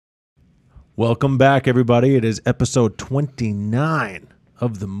Welcome back, everybody. It is episode 29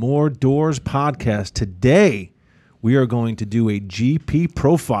 of the More Doors podcast. Today, we are going to do a GP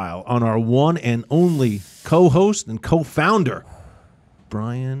profile on our one and only co-host and co-founder,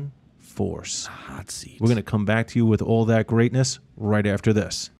 Brian Force. Hot seat. We're going to come back to you with all that greatness right after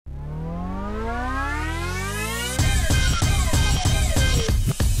this.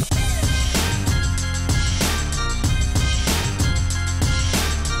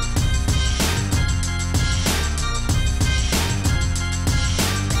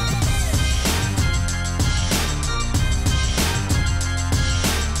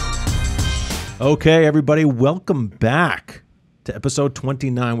 Okay, everybody, welcome back to episode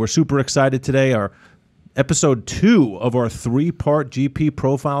 29. We're super excited today. Our episode 2 of our 3-part GP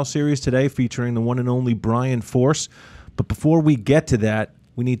profile series today, featuring the one and only Brian Force. But before we get to that,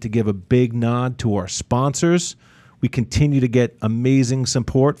 we need to give a big nod to our sponsors. We continue to get amazing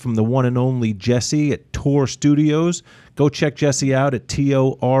support from the one and only Jesse at Tor Studios. Go check Jesse out at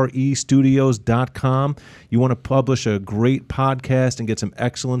torestudios.com. You want to publish a great podcast and get some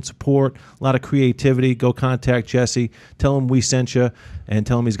excellent support, a lot of creativity, go contact Jesse. Tell him we sent you and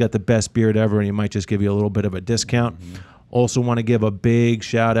tell him he's got the best beard ever and he might just give you a little bit of a discount. Also want to give a big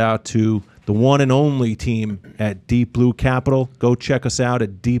shout out to the one and only team at Deep Blue Capital. Go check us out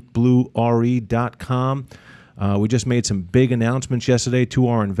at deepbluere.com. We just made some big announcements yesterday to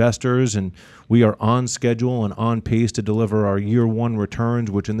our investors, and we are on schedule and on pace to deliver our year one returns,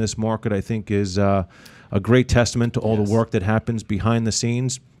 which in this market I think is a great testament to all the work that happens behind the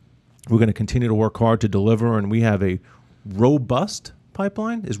scenes. We're going to continue to work hard to deliver, and we have a robust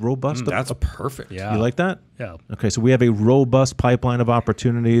pipeline. Is robust? That's perfect. Yeah. You like that? Yeah. Okay, so we have a robust pipeline of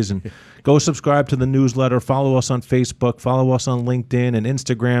opportunities, and go subscribe to the newsletter, follow us on Facebook, follow us on LinkedIn and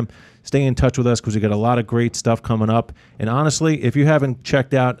Instagram. Stay in touch with us because we got a lot of great stuff coming up. And honestly, if you haven't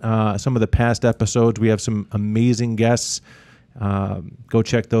checked out some of the past episodes, we have some amazing guests. Go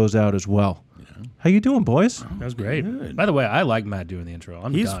check those out as well. How you doing, boys? That was great. Good. By the way, I like Matt doing the intro.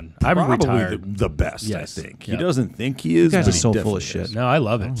 He's done. I'm retired. Probably the best, Yes. I think. Yep. He doesn't think he is, You guys but are he so full definitely of shit. is. No, I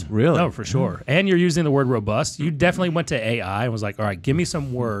love it. Really? No, for sure. And you're using the word robust. You definitely went to AI and was like, all right, give me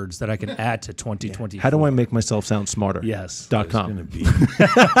some words that I can add to 2024. How do I make myself sound smarter? Yes. .com.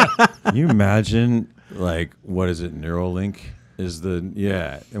 Can you imagine, like, what is it, Neuralink?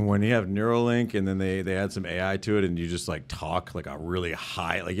 And when you have Neuralink and then they add some AI to it and you just like talk like a really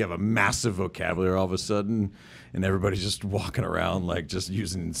high, like you have a massive vocabulary all of a sudden and everybody's just walking around like just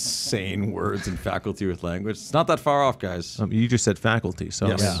using insane words and faculty with language. It's not that far off, guys. You just said faculty, so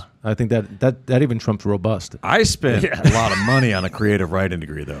Yes. Yeah. I think that even trumps robust. I spent a lot of money on a creative writing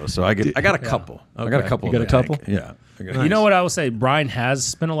degree though, so I got a couple. I got a couple. You got a couple? Yeah. You know what I will say? Brian has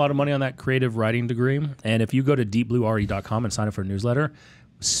spent a lot of money on that creative writing degree. And if you go to deepbluere.com and sign up for a newsletter,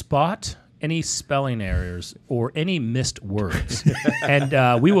 spot any spelling errors or any missed words,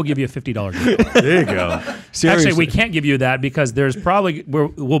 and we will give you a $50 gift. There you go. Seriously. Actually, we can't give you that because there's probably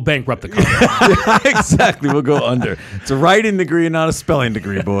we'll bankrupt the company. Exactly. We'll go under. It's a writing degree, not a spelling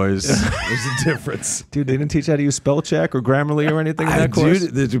degree, boys. There's a difference. Dude, they didn't teach how to use spell check or Grammarly or anything in that course?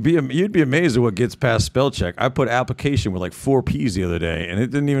 Dude, you'd be amazed at what gets past spell check. I put application with like 4 P's the other day, and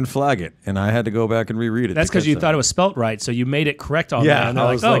it didn't even flag it, and I had to go back and reread it. That's because you thought it was spelt right, so you made it correct on that. And they're I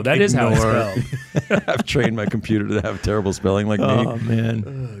like, was oh, like, that is how it's ignore. spelled. I've trained my computer to have terrible spelling like me. Oh,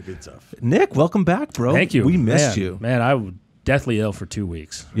 man. Good stuff. Nick, welcome back, bro. Thank you. We missed Man, you. Man, I was deathly ill for 2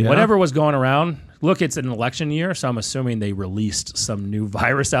 weeks. Yeah? Whatever was going around. Look, it's an election year, so I'm assuming they released some new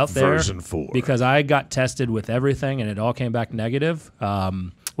virus out there. Version 4. Because I got tested with everything, and it all came back negative,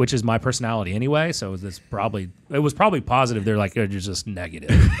 which is my personality anyway. So it was probably positive. They're like, you're just negative.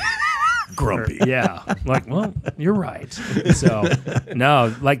 Grumpy. Yeah. Like, well, you're right. So,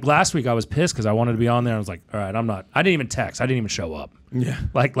 no, like last week I was pissed because I wanted to be on there. I was like, all right, I didn't even text. I didn't even show up. Yeah.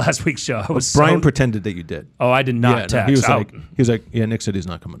 Like last week's show. Brian pretended that you did. Oh, I did not text. No, he was like, yeah, Nick said he's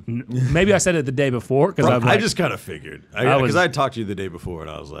not coming. Maybe I said it the day before because I just kind of figured. Because I talked to you the day before, and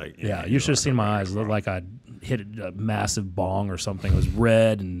I was like, yeah, you should have seen my eyes. It looked like I'd hit a massive bong or something. It was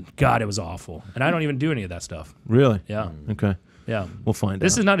red, and God, it was awful. And I don't even do any of that stuff. Really? Yeah. Okay. Yeah. We'll find out.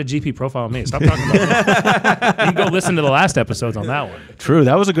 This is not a GP profile of me. Stop talking about that. You can go listen to the last episodes on that one. True.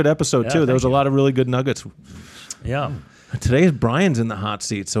 That was a good episode, Yeah, too. There was a thank lot of really good nuggets. Yeah. Today, Brian's in the hot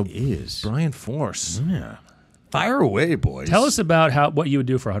seat, so He is. Brian Force. Yeah. Fire away, boys. Tell us about what you would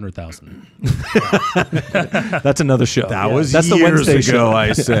do for 100,000. That's another show. That was That's years the Wednesday ago, show.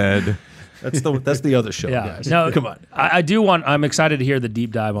 I said. That's the other show, Yeah, guys. no, Come on. I'm excited to hear the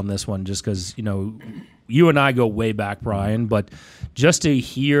deep dive on this one, just because you and I go way back, Brian. But just to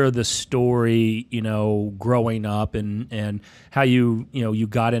hear the story, growing up and how you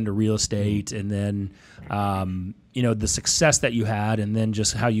got into real estate, and then the success that you had, and then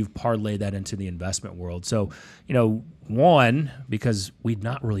just how you've parlayed that into the investment world. So, one, because we've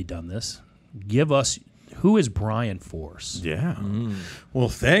not really done this, give us. Who is Brian Force? Yeah. Well,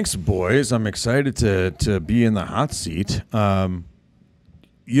 thanks, boys. I'm excited to be in the hot seat. I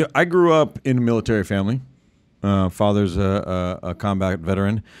grew up in a military family. Father's a combat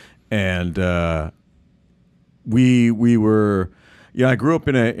veteran, and we were. Yeah, I grew up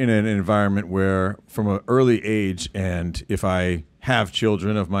in an environment where, from an early age, and if I have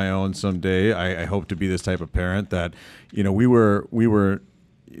children of my own someday, I hope to be this type of parent that, we were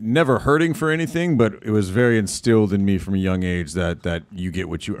never hurting for anything, but it was very instilled in me from a young age that you get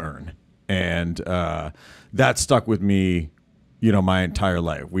what you earn, and that stuck with me, my entire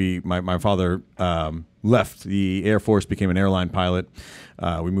life. My father left the Air Force, became an airline pilot.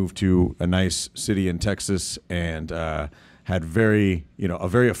 We moved to a nice city in Texas, and had a very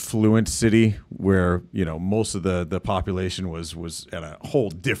affluent city where most of the population was at a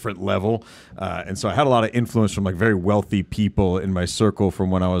whole different level, and so I had a lot of influence from very wealthy people in my circle from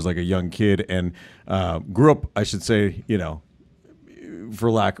when I was a young kid, and grew up, I should say,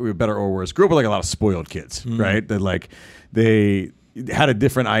 for lack of better or worse, grew up with a lot of spoiled kids, right? That they had a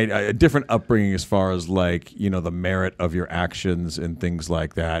different upbringing as far as the merit of your actions and things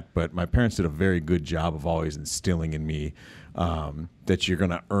like that. But my parents did a very good job of always instilling in me that you're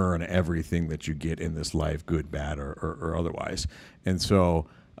going to earn everything that you get in this life, good, bad, or otherwise. And so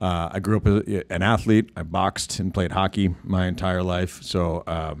I grew up as an athlete. I boxed and played hockey my entire life. So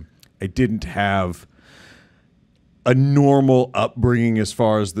I didn't have a normal upbringing as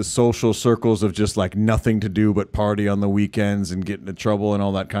far as the social circles of just nothing to do but party on the weekends and get into trouble and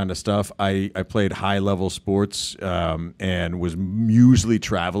all that kind of stuff. I played high level sports and was usually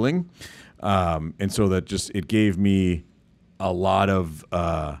traveling. And so that it gave me a lot of,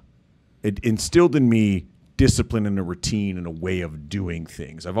 it instilled in me discipline and a routine and a way of doing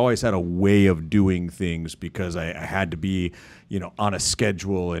things. I've always had a way of doing things because I had to be, on a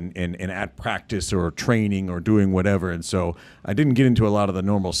schedule and at practice or training or doing whatever. And so I didn't get into a lot of the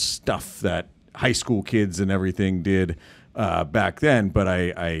normal stuff that high school kids and everything did back then. But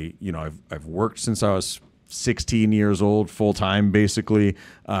I've worked since I was 16 years old, full time basically.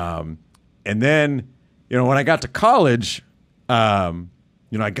 And then, when I got to college, I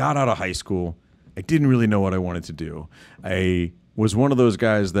got out of high school. I didn't really know what I wanted to do. I was one of those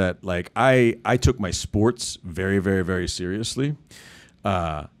guys that I took my sports very, very, very seriously.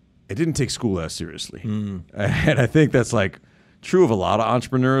 I didn't take school as seriously. And I think that's true of a lot of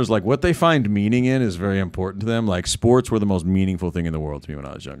entrepreneurs. What they find meaning in is very important to them. Sports were the most meaningful thing in the world to me when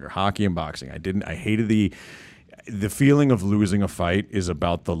I was younger. Hockey and boxing. I hated the feeling of losing a fight is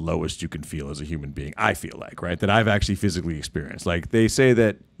about the lowest you can feel as a human being. I feel right? That I've actually physically experienced. They say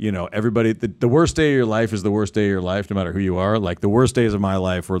that, everybody, the worst day of your life is the worst day of your life, no matter who you are. The worst days of my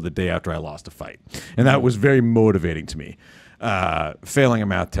life were the day after I lost a fight. And that was very motivating to me. Failing a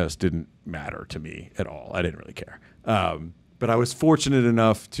math test didn't matter to me at all. I didn't really care. But I was fortunate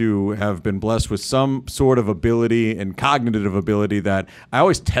enough to have been blessed with some sort of ability and cognitive ability that I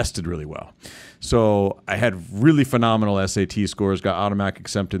always tested really well. So I had really phenomenal SAT scores, got automatic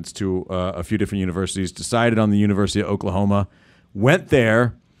acceptance to a few different universities, decided on the University of Oklahoma, went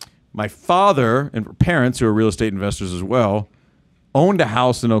there. My father and parents, who are real estate investors as well, owned a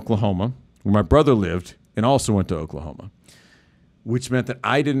house in Oklahoma where my brother lived and also went to Oklahoma, which meant that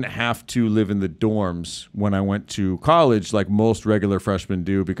I didn't have to live in the dorms when I went to college like most regular freshmen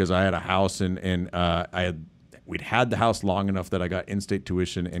do, because I had a house and we'd had the house long enough that I got in-state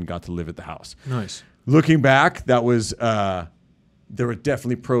tuition and got to live at the house. Nice. Looking back, that was there were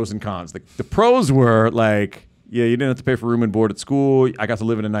definitely pros and cons. The pros were you didn't have to pay for room and board at school. I got to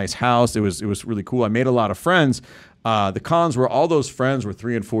live in a nice house. It was really cool. I made a lot of friends. The cons were all those friends were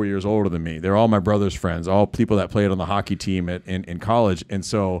 3 and 4 years older than me. They're all my brother's friends, all people that played on the hockey team in college. And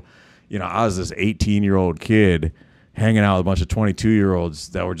so, I was this 18-year-old kid hanging out with a bunch of 22-year-olds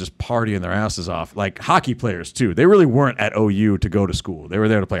that were just partying their asses off, hockey players too. They really weren't at OU to go to school. They were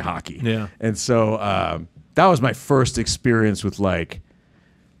there to play hockey. Yeah. And so that was my first experience with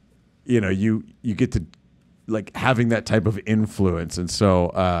you get to having that type of influence. And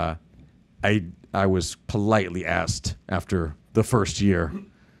so I was politely asked after the first year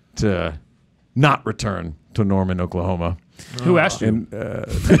to not return to Norman, Oklahoma. Who asked you? And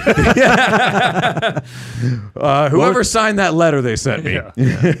whoever signed that letter they sent me.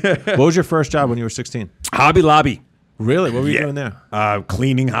 What was your first job when you were 16? Hobby Lobby. Really? What were you doing there?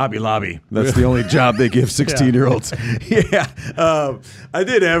 Cleaning Hobby Lobby. That's the only job they give 16-year-olds. I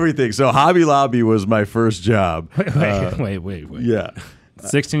did everything. So Hobby Lobby was my first job. Wait. Yeah.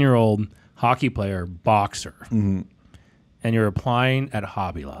 16-year-old hockey player, boxer. And you're applying at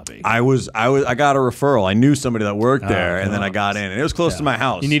Hobby Lobby. I got a referral. I knew somebody that worked there, and then I got in, and it was close to my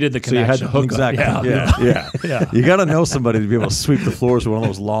house. You needed the So you had connection. to hook Exactly. up. Yeah. You got to know somebody to be able to sweep the floors with one of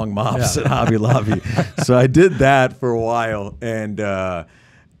those long mops at Hobby Lobby. So I did that for a while, and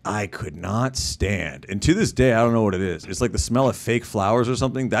I could not stand. And to this day, I don't know what it is. It's like the smell of fake flowers or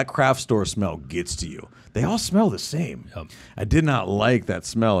something. That craft store smell gets to you. They all smell the same. Yep. I did not like that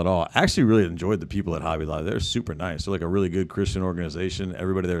smell at all. I actually really enjoyed the people at Hobby Lobby. They're super nice. They're like a really good Christian organization.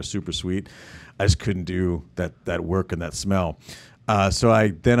 Everybody there is super sweet. I just couldn't do that work and that smell. So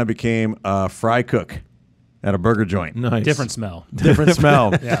I became a fry cook at a burger joint. Nice. Different smell. Different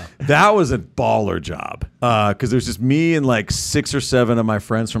smell. Yeah. That was a baller job because there's just me and like 6 or 7 of my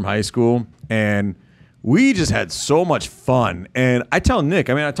friends from high school, and we just had so much fun. And I tell Nick,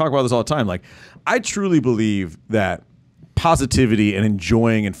 I talk about this all the time, like I truly believe that positivity and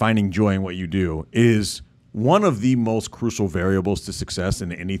enjoying and finding joy in what you do is one of the most crucial variables to success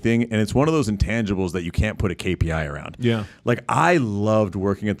in anything, and it's one of those intangibles that you can't put a KPI around. Yeah. Like I loved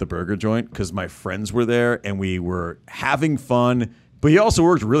working at the burger joint because my friends were there and we were having fun, but you also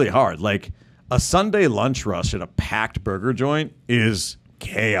worked really hard. Like a Sunday lunch rush at a packed burger joint is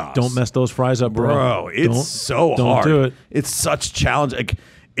chaos. Don't mess those fries up, bro. It's so hard. Don't do it. It's such challenge. Like,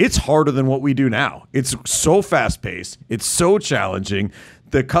 it's harder than what we do now. It's so fast paced. It's so challenging.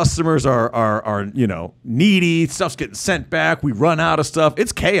 The customers are needy. Stuff's getting sent back. We run out of stuff.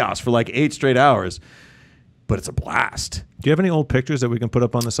 It's chaos for like 8 straight hours, but it's a blast. Do you have any old pictures that we can put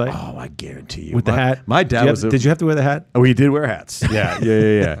up on the site? Oh, I guarantee you. With the hat? My dad Did you have to wear the hat? Oh, he did wear hats.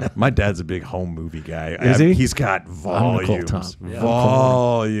 Yeah. My dad's a big home movie guy. Is he? He's got volumes. Tom.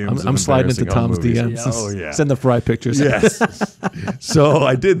 Volumes. I'm of sliding into embarrassing home Tom's movies. DMs. Oh, yeah. Send the fry pictures. Yes. So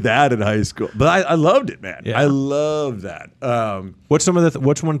I did that in high school, but I loved it, man. Yeah. I loved that. What's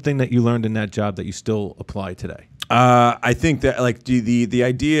one thing that you learned in that job that you still apply today? I think that like the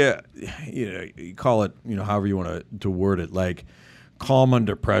idea, you call it, however you want to word it, like calm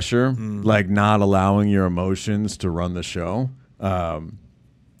under pressure, like not allowing your emotions to run the show,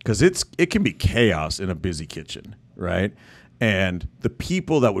 because it can be chaos in a busy kitchen, right? And the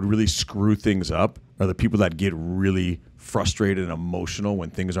people that would really screw things up are the people that get really frustrated and emotional when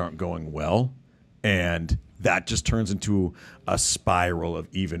things aren't going well, and that just turns into a spiral of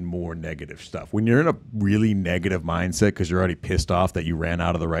even more negative stuff. When you're in a really negative mindset because you're already pissed off that you ran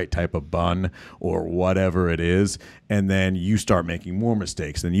out of the right type of bun or whatever it is, and then you start making more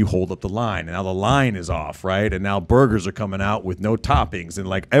mistakes, then you hold up the line, and now the line is off, right? And now burgers are coming out with no toppings, and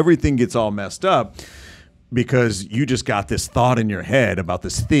like everything gets all messed up because you just got this thought in your head about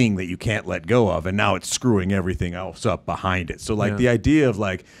this thing that you can't let go of, and now it's screwing everything else up behind it. So like the idea of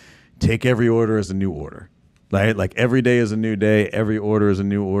like take every order as a new order. Right? Like every day is a new day, every order is a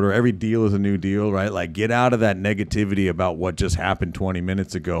new order, every deal is a new deal, right? Like get out of that negativity about what just happened 20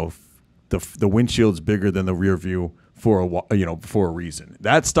 minutes ago. The windshield's bigger than the rear view for a reason.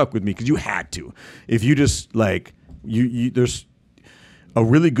 That stuck with me because you had to. If you just like there's a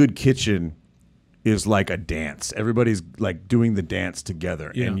really good kitchen is like a dance. Everybody's like doing the dance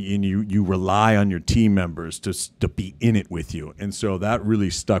together, and you rely on your team members to be in it with you. And so that really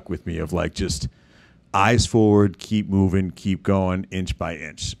stuck with me of like just eyes forward, keep moving, keep going, inch by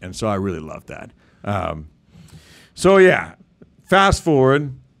inch. And so I really loved that. Fast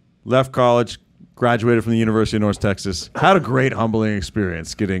forward, left college, graduated from the University of North Texas. Had a great humbling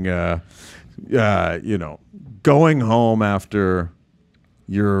experience getting, going home after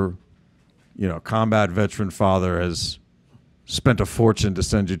your, combat veteran father has spent a fortune to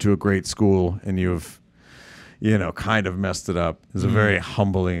send you to a great school, and you've kind of messed it up. It was a very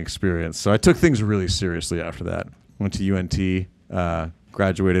humbling experience. So I took things really seriously after that. Went to UNT,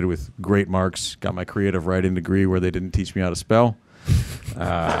 graduated with great marks, got my creative writing degree where they didn't teach me how to spell.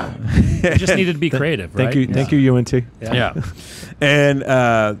 You just needed to be creative, right? Thank you, UNT. Yeah.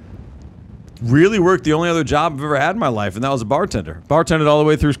 And really worked the only other job I've ever had in my life, and that was a bartender. Bartended all the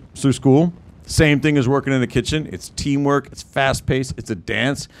way through school. Same thing as working in the kitchen. It's teamwork. It's fast-paced. It's a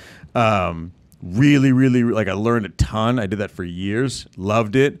dance. Really, really, like I learned a ton. I did that for years.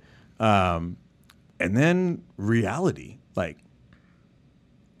 Loved it. And then reality, like,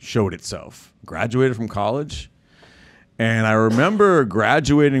 showed itself. Graduated from college, And I remember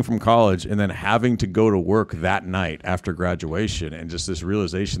graduating from college and then having to go to work that night after graduation, and just this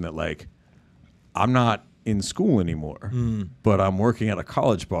realization that, like, I'm not in school anymore, but I'm working at a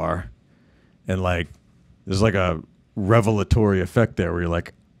college bar, and like there's like a revelatory effect there where you're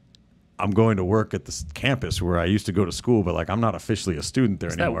like, I'm going to work at this campus where I used to go to school, but like I'm not officially a student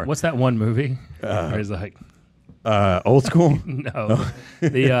there anymore. What's that one movie? Or is it like Old School? no,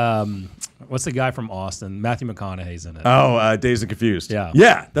 the what's the guy from Austin? Matthew McConaughey's in it. Oh, Dazed and Confused. Yeah,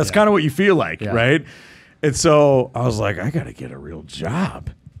 yeah, that's kind of what you feel like, Yeah. right? And so I was like, I got to get a real job,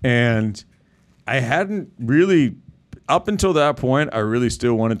 and I hadn't really, up until that point, I really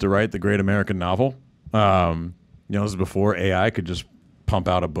still wanted to write the great American novel. This is before AI could just pump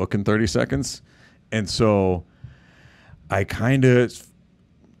out a book in 30 seconds. And so I kind of,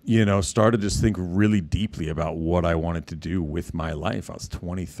 started to think really deeply about what I wanted to do with my life. I was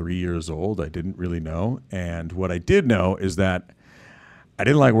 23 years old. I didn't really know. And what I did know is that I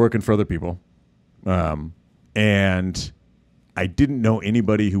didn't like working for other people. And I didn't know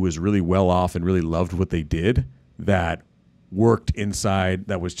anybody who was really well off and really loved what they did that worked inside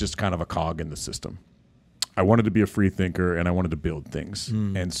that was just kind of a cog in the system. I wanted to be a free thinker, and I wanted to build things.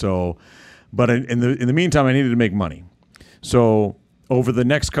 And so, but in the meantime, I needed to make money. So over the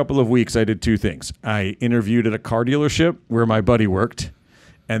next couple of weeks, I did two things. I interviewed at a car dealership where my buddy worked,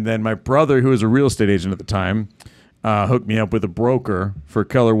 and then my brother, who was a real estate agent at the time, hooked me up with a broker for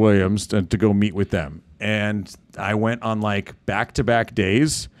Keller Williams to go meet with them. And I went on like back-to-back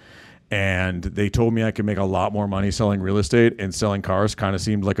days, and they told me I could make a lot more money selling real estate, and selling cars kind of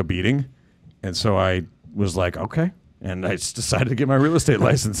seemed like a beating. And so I was like, okay. And I just decided to get my real estate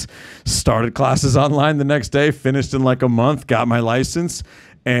license. Started classes online the next day, finished in like a month, got my license.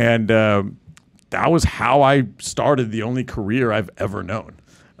 And that was how I started the only career I've ever known.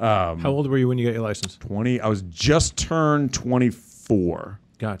 How old were you when you got your license? 20. I was just turned 24.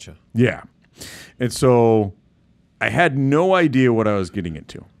 Gotcha. Yeah. And so I had no idea what I was getting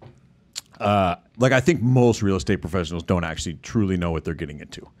into. Like I think most real estate professionals don't actually truly know what they're getting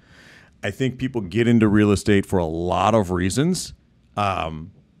into. I think people get into real estate for a lot of reasons.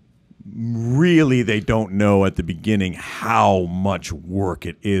 Really, they don't know at the beginning how much work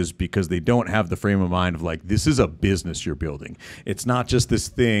it is, because they don't have the frame of mind of like, this is a business you're building. It's not just this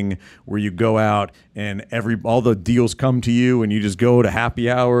thing where you go out and all the deals come to you and you just go to happy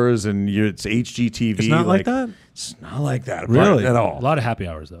hours and it's HGTV. It's not like that? It's not like that. Really? At all. A lot of happy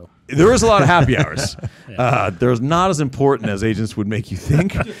hours though. There is a lot of happy hours. They're not as important as agents would make you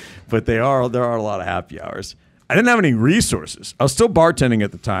think, but there are a lot of happy hours. I didn't have any resources. I was still bartending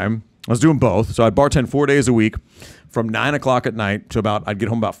at the time. I was doing both. So I'd bartend 4 days a week from 9 o'clock at night to I'd get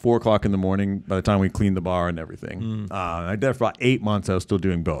home about 4 o'clock in the morning by the time we cleaned the bar and everything. I did it for about 8 months. I was still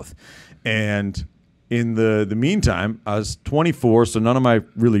doing both. And in the meantime, I was 24, so none of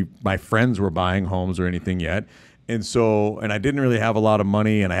my friends were buying homes or anything yet. And I didn't really have a lot of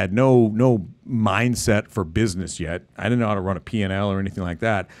money, and I had no mindset for business yet. I didn't know how to run a P&L or anything like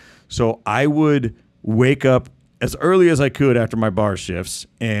that. So I would wake up as early as I could after my bar shifts,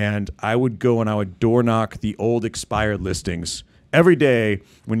 and I would go and I would door knock the old expired listings. Every day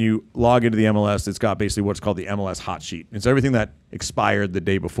when you log into the MLS, it's got basically what's called the MLS hot sheet. It's everything that expired the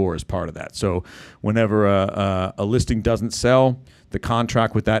day before is part of that. So whenever a listing doesn't sell, the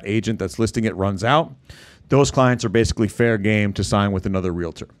contract with that agent that's listing it runs out. Those clients are basically fair game to sign with another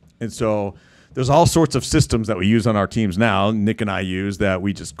realtor. And so there's all sorts of systems that we use on our teams now. Nick and I use that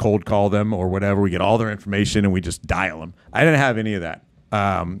we just cold call them or whatever. We get all their information and we just dial them. I didn't have any of that.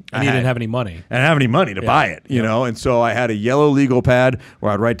 And you didn't have any money. I didn't have any money to buy it, you know? And so I had a yellow legal pad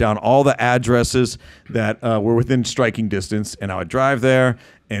where I'd write down all the addresses that were within striking distance, and I would drive there.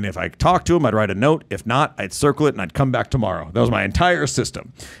 And if I talked to them, I'd write a note. If not, I'd circle it and I'd come back tomorrow. That was my entire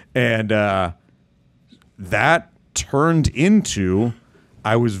system. And that turned into,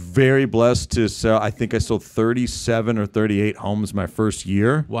 I was very blessed to sell. I think I sold 37 or 38 homes my first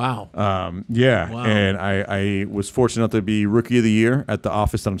year. Wow. Yeah. Wow. And I was fortunate enough to be Rookie of the Year at the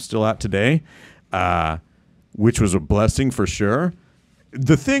office that I'm still at today, which was a blessing for sure.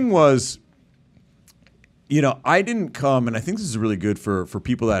 The thing was, I didn't come, and I think this is really good for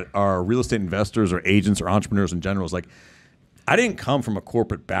people that are real estate investors or agents or entrepreneurs in general, is like, I didn't come from a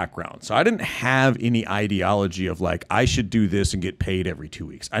corporate background, so I didn't have any ideology of like, I should do this and get paid every 2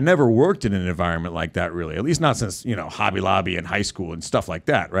 weeks. I never worked in an environment like that, really, at least not since, Hobby Lobby in high school and stuff like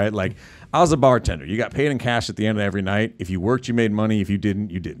that, right? Like, I was a bartender. You got paid in cash at the end of every night. If you worked, you made money. If you didn't,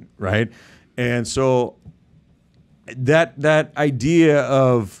 you didn't, right? And so that idea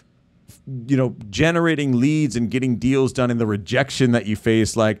of, generating leads and getting deals done and the rejection that you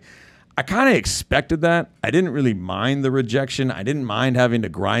face, like, I kind of expected that. I didn't really mind the rejection. I didn't mind having to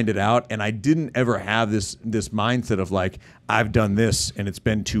grind it out. And I didn't ever have this mindset of like, I've done this and it's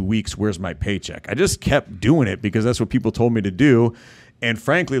been 2 weeks. Where's my paycheck? I just kept doing it because that's what people told me to do. And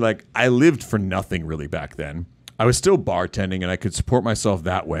frankly, like I lived for nothing really back then. I was still bartending and I could support myself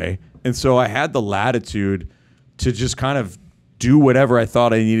that way. And so I had the latitude to just kind of do whatever I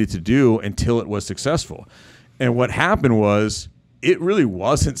thought I needed to do until it was successful. And what happened was, it really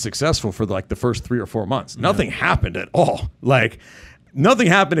wasn't successful for like the first 3 or 4 months. Nothing happened at all. Like nothing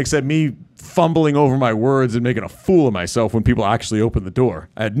happened except me fumbling over my words and making a fool of myself when people actually opened the door.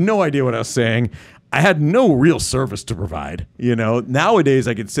 I had no idea what I was saying. I had no real service to provide. You know, nowadays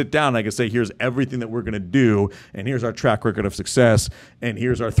I can sit down and I can say, here's everything that we're going to do. And here's our track record of success. And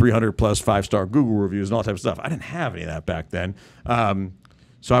here's our 300 plus 5-star Google reviews and all types of stuff. I didn't have any of that back then.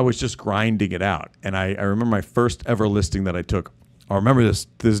 So I was just grinding it out. And I remember my first ever listing that I took. I remember this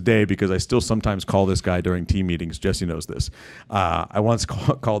day because I still sometimes call this guy during team meetings. Jesse knows this. I once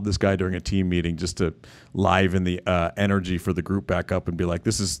called this guy during a team meeting just to liven the energy for the group back up and be like,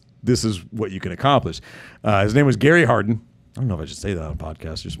 this is what you can accomplish. His name was Gary Harden. I don't know if I should say that on a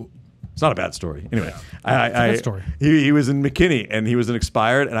podcast. It's not a bad story. Anyway, Good story. He was in McKinney and he was an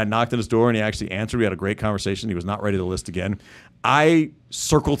expired, and I knocked on his door and he actually answered. We had a great conversation. He was not ready to list again. I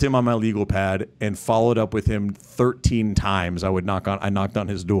circled him on my legal pad and followed up with him 13 times. I knocked on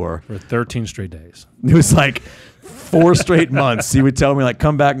his door For 13 straight days. It was like 4 straight months. He would tell me like,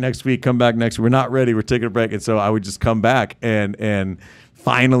 come back next week, come back next week. We're not ready. We're taking a break. And so I would just come back and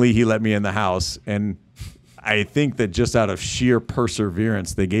finally he let me in the house. And I think that just out of sheer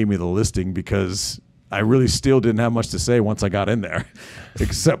perseverance, they gave me the listing because I really still didn't have much to say once I got in there,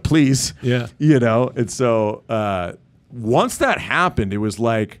 except please, you know? And so once that happened, it was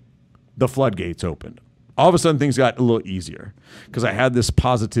like the floodgates opened. All of a sudden things got a little easier because I had this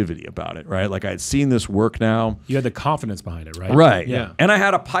positivity about it, right? Like I had seen this work now. You had the confidence behind it, right? Right. Yeah. And I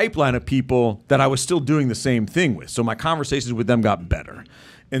had a pipeline of people that I was still doing the same thing with. So my conversations with them got better.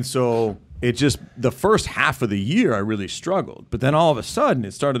 And so it just, the first half of the year, I really struggled. But then all of a sudden,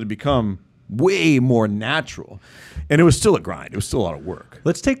 it started to become way more natural. And it was still a grind. It was still a lot of work.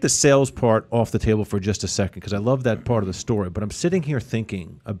 Let's take the sales part off the table for just a second because I love that part of the story. But I'm sitting here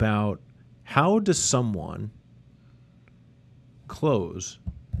thinking about how does someone close,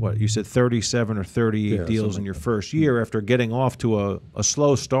 what, you said 37 or 38 deals in your first year after getting off to a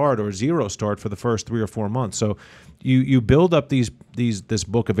slow start or a zero start for the first 3 or 4 months. So you build up this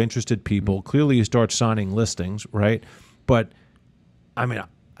book of interested people. Clearly you start signing listings, right? But I mean,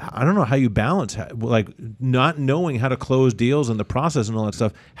 I don't know how you balance, like not knowing how to close deals and the process and all that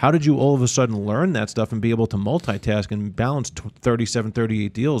stuff. How did you all of a sudden learn that stuff and be able to multitask and balance 37,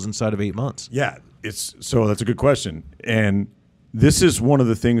 38 deals inside of 8 months? Yeah, so that's a good question. And this is one of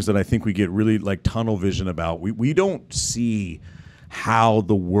the things that I think we get really like tunnel vision about. We don't see how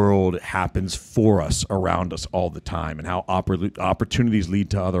the world happens for us around us all the time and how opportunities lead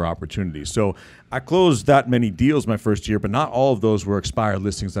to other opportunities. So I closed that many deals my first year, but not all of those were expired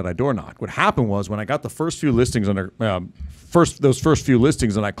listings that I door knocked. What happened was when I got the first few listings those first few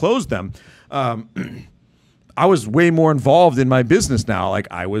listings and I closed them, I was way more involved in my business now. Like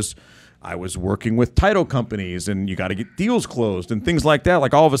I was working with title companies and you got to get deals closed and things like that.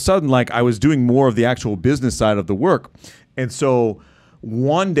 Like all of a sudden, like I was doing more of the actual business side of the work. And so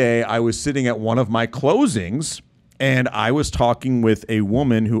one day I was sitting at one of my closings and I was talking with a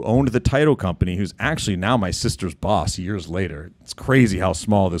woman who owned the title company, who's actually now my sister's boss years later. It's crazy how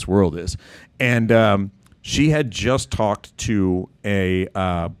small this world is. And she had just talked to a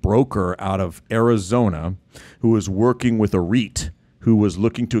broker out of Arizona who was working with a REIT who was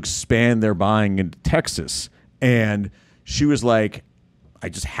looking to expand their buying into Texas. And she was like, I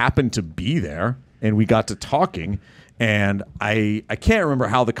just happened to be there and we got to talking. And I can't remember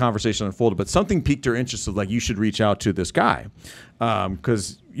how the conversation unfolded, but something piqued her interest of like, you should reach out to this guy.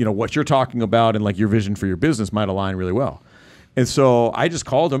 Because, you know, what you're talking about and like your vision for your business might align really well. And so I just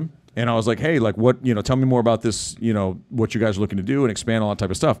called him and I was like, hey, like what, you know, tell me more about this, you know, what you guys are looking to do and expand all that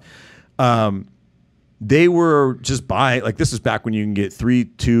type of stuff. They were just buying, like this is back when you can get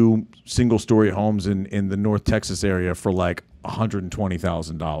 2 single-story homes in the North Texas area for like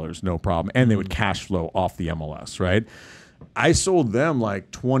 $120,000, no problem. And they would cash flow off the MLS, right? I sold them like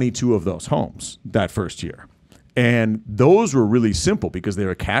 22 of those homes that first year. And those were really simple because they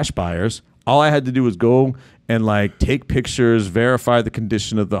were cash buyers. All I had to do was go and like take pictures, verify the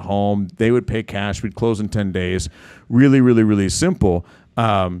condition of the home. They would pay cash. We'd close in 10 days. Really, really, really simple.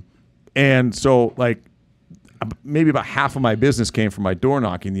 And so like, maybe about half of my business came from my door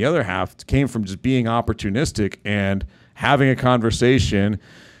knocking. The other half came from just being opportunistic and having a conversation.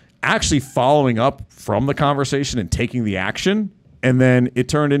 actually following up from the conversation and taking the action. And then it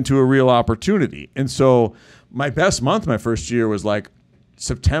turned into a real opportunity. And so my best month my first year was like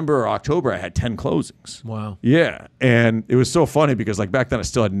September or October, I had 10 closings. Wow. Yeah. And it was so funny because like back then I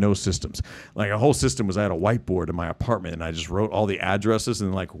still had no systems. Like a whole system was I had a whiteboard in my apartment and I just wrote all the addresses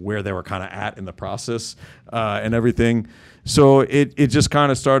and like where they were kind of at in the process and everything. So it just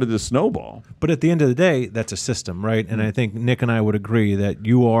kind of started to snowball. But at the end of the day, that's a system, right? And I think Nick and I would agree that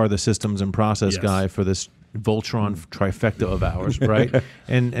you are the systems and process guy for this Voltron trifecta of ours, right?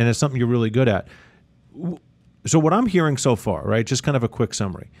 and it's something you're really good at. So what I'm hearing so far, right, just kind of a quick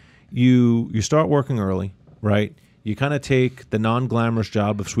summary. You start working early, right? You kind of take the non-glamorous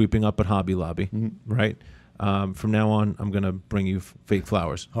job of sweeping up at Hobby Lobby, right? From now on, I'm going to bring you fake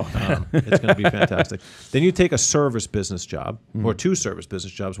flowers. It's going to be fantastic. Then you take a service business job, or 2 service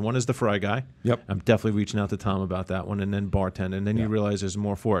business jobs. One is the fry guy. Yep. I'm definitely reaching out to Tom about that one, and then bartender, and then you realize there's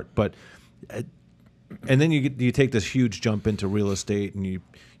more for it. But and then you take this huge jump into real estate, and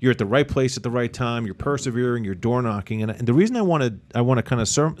you're at the right place at the right time. You're persevering. You're door knocking, and the reason I want to kind of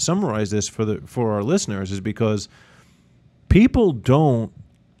summarize this for our listeners is because people don't.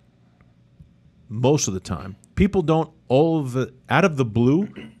 Most of the time, people don't out of the blue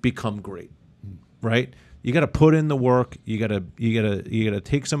become great, right? You got to put in the work. You got to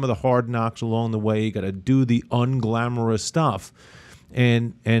take some of the hard knocks along the way. You got to do the unglamorous stuff.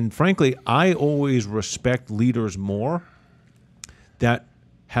 And frankly, I always respect leaders more that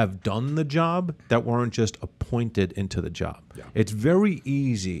have done the job, that weren't just appointed into the job. Yeah. It's very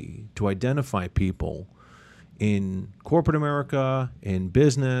easy to identify people in corporate America, in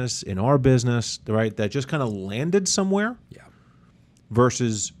business, in our business, right, that just kind of landed somewhere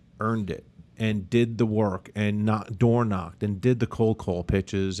versus earned it and did the work and door knocked and did the cold call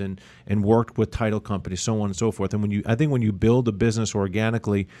pitches and worked with title companies, so on and so forth. And I think when you build a business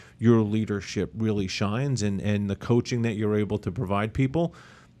organically, your leadership really shines, and the coaching that you're able to provide people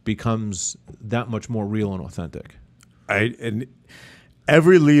becomes that much more real and authentic. And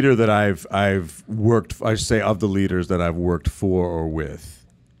every leader that I've worked, I say of the leaders that I've worked for or with,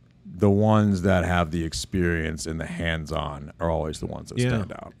 the ones that have the experience and the hands-on are always the ones that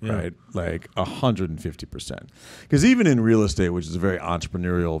stand out, right? Like 150%. Because even in real estate, which is a very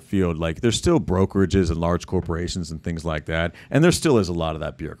entrepreneurial field, like there's still brokerages and large corporations and things like that, and there still is a lot of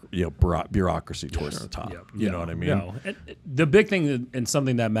that bureaucracy towards the top. You know what I mean? No. The big thing, and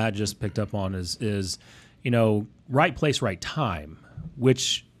something that Matt just picked up on, is right place, right time,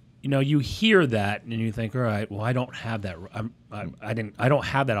 which you hear that and you think, all right, well, I don't have that. I don't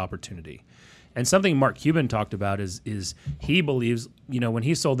have that opportunity. And something Mark Cuban talked about is he believes, when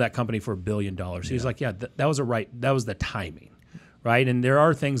he sold that company for $1 billion, he's like, that was the timing, right? And there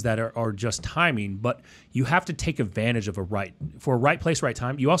are things that are just timing, but you have to take advantage of a right place, right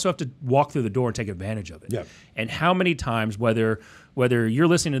time. You also have to walk through the door and take advantage of it. Yeah. And how many times, whether you're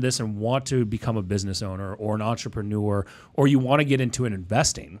listening to this and want to become a business owner or an entrepreneur, or you want to get into an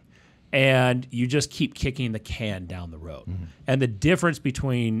investing, and you just keep kicking the can down the road. Mm-hmm. And the difference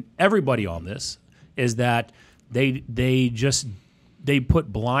between everybody on this is that they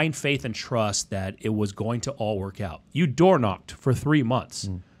put blind faith and trust that it was going to all work out. You door knocked for 3 months.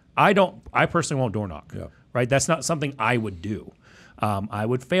 I personally won't door knock. Yeah. Right? That's not something I would do. I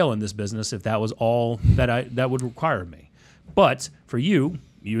would fail in this business if that was all that would require me. But for you,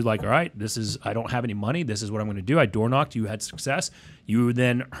 you're like, all right, I don't have any money. This is what I'm going to do. I door knocked. You had success. You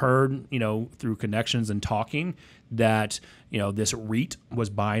then heard, through connections and talking that, this REIT was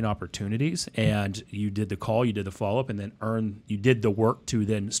buying opportunities, and you did the call, you did the follow-up, and then you did the work to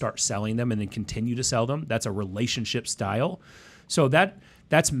then start selling them and then continue to sell them. That's a relationship style. So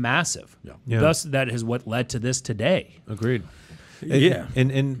that's massive. Yeah. Thus, that is what led to this today. Agreed.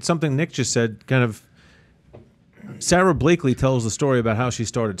 And something Nick just said kind of, Sarah Blakely tells the story about how she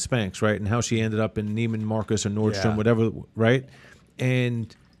started Spanx, right? And how she ended up in Neiman Marcus or Nordstrom, whatever, right?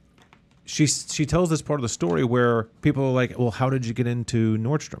 And she tells this part of the story where people are like, well, how did you get into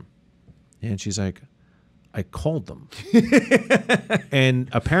Nordstrom? And she's like, I called them. And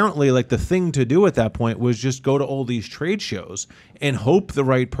apparently, like, the thing to do at that point was just go to all these trade shows and hope the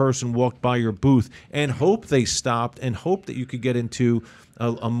right person walked by your booth and hope they stopped and hope that you could get into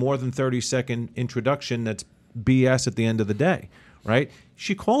a more than 30-second introduction that's BS at the end of the day, right?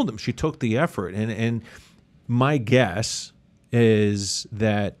 She called him. She took the effort. And my guess is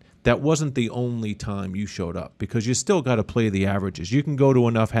that wasn't the only time you showed up, because you still got to play the averages. You can go to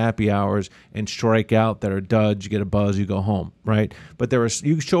enough happy hours and strike out that are duds, you get a buzz, you go home, right? But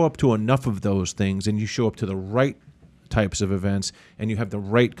you show up to enough of those things, and you show up to the right types of events, and you have the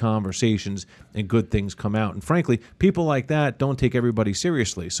right conversations, and good things come out. And frankly, people like that don't take everybody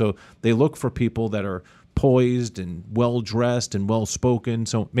seriously. So they look for people that are poised and well-dressed and well-spoken.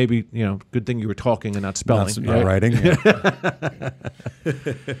 So maybe, good thing you were talking and not spelling. Not writing. Yeah.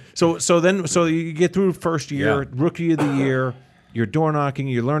 So you get through first year, Yeah. rookie of the year, you're door knocking,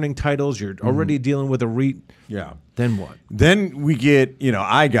 you're learning titles, you're already dealing with a REIT. Yeah. Then what? Then we get,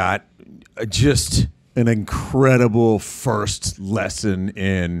 I got just an incredible first lesson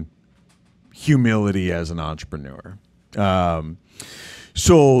in humility as an entrepreneur.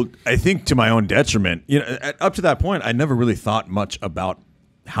 So I think to my own detriment, up to that point, I never really thought much about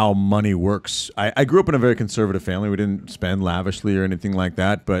how money works. I grew up in a very conservative family. We didn't spend lavishly or anything like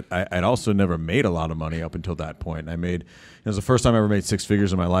that, but I'd also never made a lot of money up until that point. It was the first time I ever made six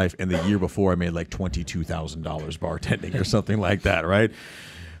figures in my life, and the year before I made like $22,000 bartending or something like that, right?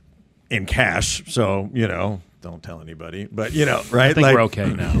 In cash. So, don't tell anybody, but right? I think we're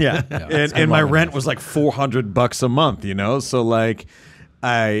okay now. Yeah. And my rent was like $400 a month, so like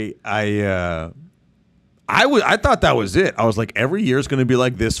I thought that was it. I was like, every year is going to be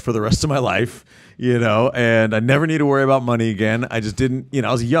like this for the rest of my life, and I never need to worry about money again. I just didn't,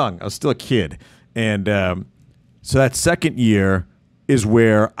 I was young. I was still a kid. And so that second year is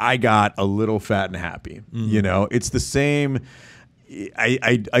where I got a little fat and happy. It's the same.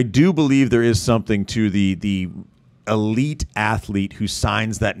 I do believe there is something to the elite athlete who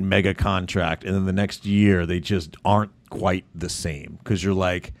signs that mega contract, and then the next year they just aren't quite the same, because you're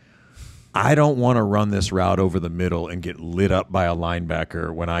like, I don't want to run this route over the middle and get lit up by a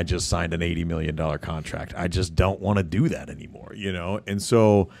linebacker when I just signed an $80 million contract. I just don't want to do that anymore, And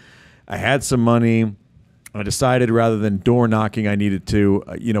so I had some money. I decided rather than door knocking, I needed to,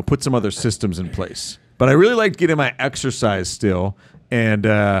 put some other systems in place. But I really liked getting my exercise still, and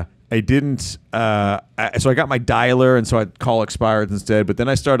I didn't. So I got my dialer, and so I'd call expireds instead. But then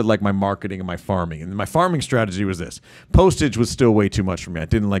I started like my marketing and my farming. And my farming strategy was this: postage was still way too much for me. I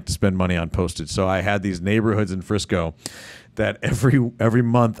didn't like to spend money on postage, so I had these neighborhoods in Frisco that every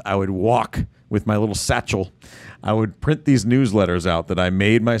month I would walk with my little satchel. I would print these newsletters out that I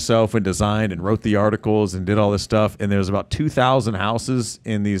made myself and designed and wrote the articles and did all this stuff. And there was about 2,000 houses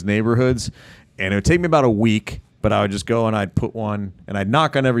in these neighborhoods, and it would take me about a week. But I would just go and I'd put one, and I'd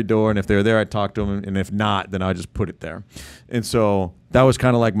knock on every door, and if they were there, I'd talk to them, and if not, then I'd just put it there. And so that was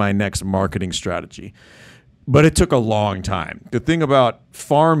kind of like my next marketing strategy. But it took a long time. The thing about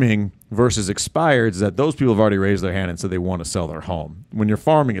farming versus expireds is that those people have already raised their hand and said they want to sell their home. When you're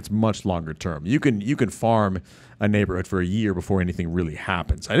farming, it's much longer term. You can farm a neighborhood for a year before anything really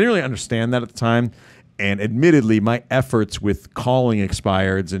happens. I didn't really understand that at the time, and admittedly, my efforts with calling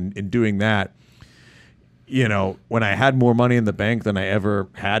expireds and doing that, when I had more money in the bank than I ever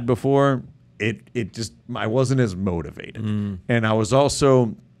had before, it just, I wasn't as motivated. And I was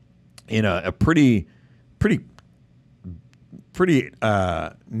also in a pretty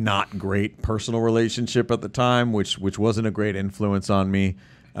not great personal relationship at the time, which wasn't a great influence on me.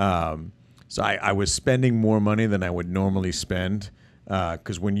 So I was spending more money than I would normally spend,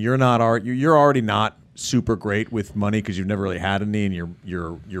 because when you're already not super great with money because you've never really had any, and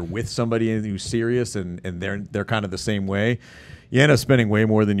you're with somebody who's serious, and they're kind of the same way. You end up spending way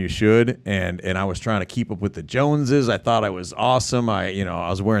more than you should, and I was trying to keep up with the Joneses. I thought I was awesome. I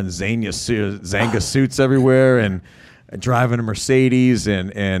was wearing Zanga suits everywhere and driving a Mercedes, and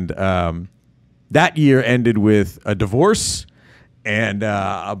that year ended with a divorce and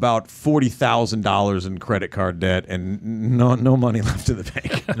about $40,000 in credit card debt, and no money left in the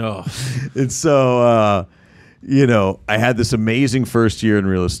bank. No. And so, I had this amazing first year in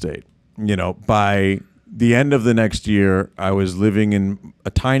real estate. By the end of the next year, I was living in a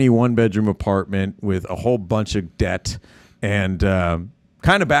tiny one-bedroom apartment with a whole bunch of debt, and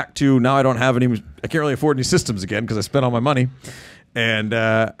kind of back to now I can't really afford any systems again because I spent all my money, and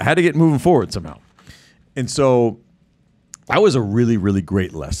I had to get moving forward somehow. And so that was a really, really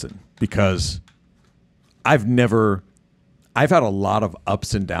great lesson, because I've had a lot of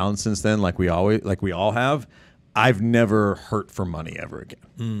ups and downs since then, like we all have. I've never hurt for money ever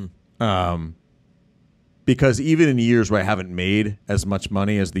again. Because even in years where I haven't made as much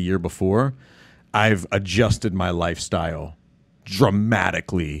money as the year before, I've adjusted my lifestyle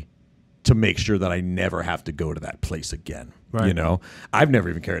dramatically to make sure that I never have to go to that place again. Right. I've never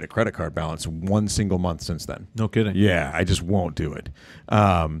even carried a credit card balance one single month since then. No kidding. Yeah, I just won't do it.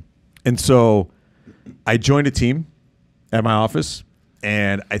 And so I joined a team at my office,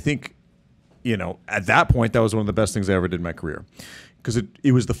 and I think, at that point, that was one of the best things I ever did in my career, because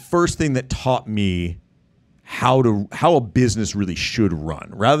it was the first thing that taught me how a business really should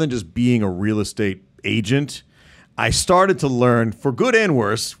run. Rather than just being a real estate agent, I started to learn, for good and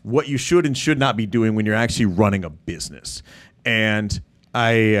worse, what you should and should not be doing when you're actually running a business. And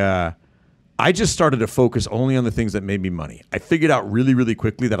I just started to focus only on the things that made me money. I figured out really, really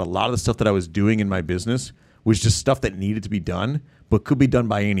quickly that a lot of the stuff that I was doing in my business was just stuff that needed to be done, but could be done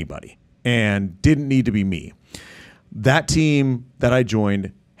by anybody and didn't need to be me. That team that I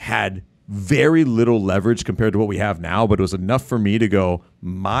joined had very little leverage compared to what we have now, but it was enough for me to go,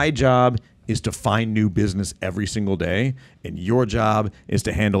 my job is to find new business every single day, and your job is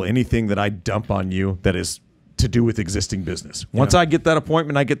to handle anything that I dump on you that is to do with existing business. Once I get that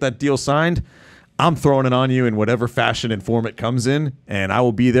appointment, I get that deal signed, I'm throwing it on you in whatever fashion and form it comes in, and I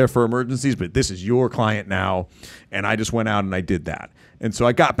will be there for emergencies, but this is your client now, and I just went out and I did that. And so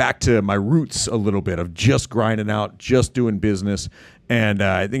I got back to my roots a little bit of just grinding out, just doing business. And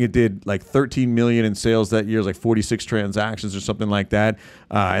I think it did like 13 million in sales that year. It was like 46 transactions or something like that.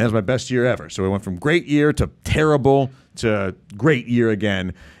 And that was my best year ever. So it went from great year to terrible to great year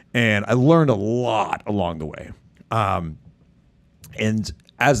again. And I learned a lot along the way. And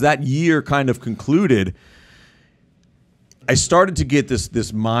as that year kind of concluded, I started to get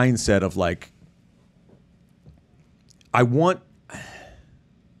this mindset of like,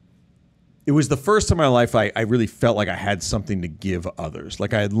 it was the first time in my life I really felt like I had something to give others.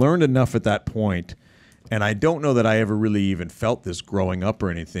 Like I had learned enough at that point, and I don't know that I ever really even felt this growing up or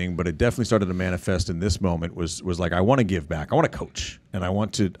anything, but it definitely started to manifest in this moment was like, I want to give back. I want to coach, and I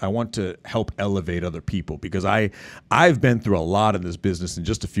want to help elevate other people, because I've been through a lot in this business in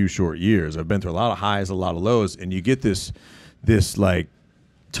just a few short years. I've been through a lot of highs, a lot of lows, and you get this like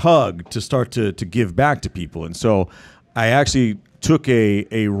tug to start to give back to people. And so I actually took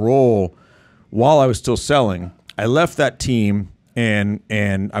a role while I was still selling. I left that team and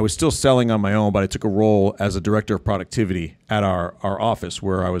I was still selling on my own, but I took a role as a director of productivity at our office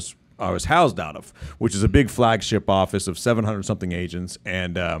where I was housed out of, which is a big flagship office of 700 something agents.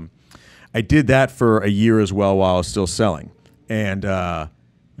 And I did that for a year as well while I was still selling. And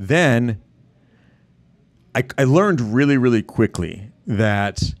then I learned really, really quickly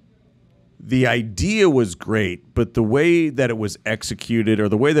that the idea was great, but the way that it was executed or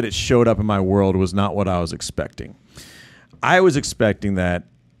the way that it showed up in my world was not what I was expecting. I was expecting that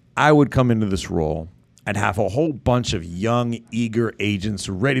I would come into this role, I'd have a whole bunch of young, eager agents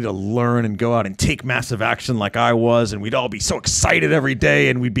ready to learn and go out and take massive action like I was, and we'd all be so excited every day,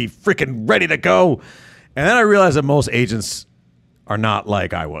 and we'd be freaking ready to go. And then I realized that most agents are not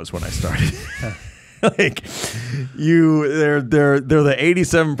like I was when I started. Like they're the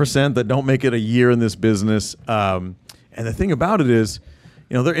 87% that don't make it a year in this business. And the thing about it is,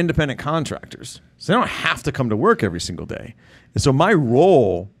 they're independent contractors, so they don't have to come to work every single day. And so my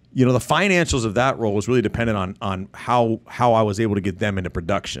role, the financials of that role was really dependent on how I was able to get them into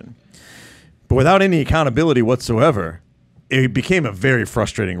production. But without any accountability whatsoever, it became a very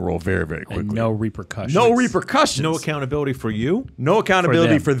frustrating role very, very quickly. And no repercussions. No repercussions. No accountability for you? No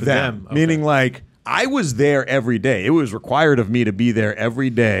accountability for them. Okay. Meaning like, I was there every day. It was required of me to be there every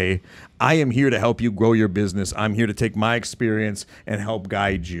day. I am here to help you grow your business. I'm here to take my experience and help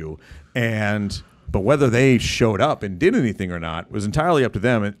guide you. But whether they showed up and did anything or not was entirely up to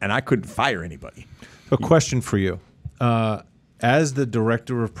them, and I couldn't fire anybody. A question for you. As the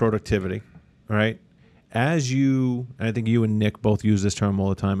director of productivity, right? As you, and I think you and Nick both use this term all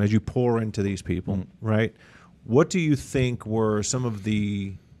the time, as you pour into these people, right? What do you think were some of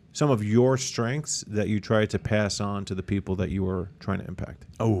your strengths that you tried to pass on to the people that you were trying to impact?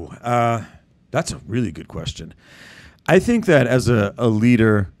 That's a really good question. I think that as a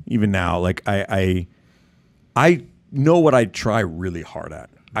leader, even now, like I know what I try really hard at.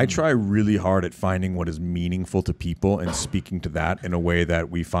 I try really hard at finding what is meaningful to people and speaking to that in a way that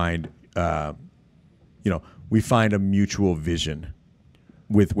we find, we find a mutual vision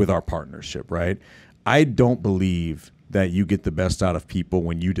with our partnership, right? I don't believe that you get the best out of people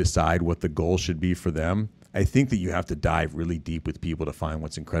when you decide what the goal should be for them. I think that you have to dive really deep with people to find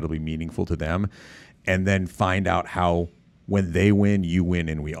what's incredibly meaningful to them, and then find out how when they win, you win,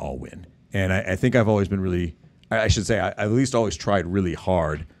 and we all win. And I think I've always been really, I should say, I at least always tried really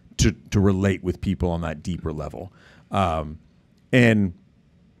hard to relate with people on that deeper level. And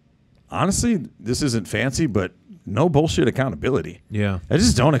honestly, this isn't fancy, but no bullshit accountability. Yeah. I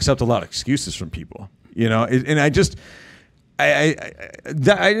just don't accept a lot of excuses from people. And I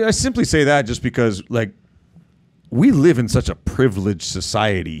simply say that just because, like, we live in such a privileged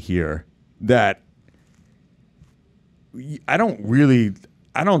society here that I don't really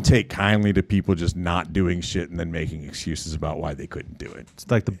I don't take kindly to people just not doing shit and then making excuses about why they couldn't do it. It's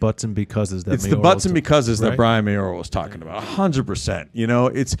like the buts and becauses that It's the buts and becauses that Brian Mayoral was talking about. 100%. You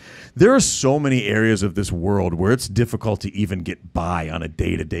know, there are so many areas of this world where it's difficult to even get by on a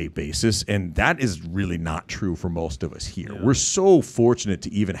day-to-day basis, and that is really not true for most of us here. Yeah. We're so fortunate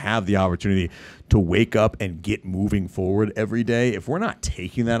to even have the opportunity to wake up and get moving forward every day. If we're not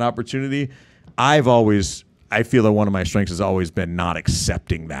taking that opportunity, I feel that one of my strengths has always been not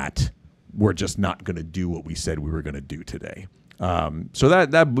accepting that we're just not going to do what we said we were going to do today. So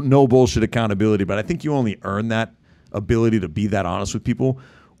that no bullshit accountability, but I think you only earn that ability to be that honest with people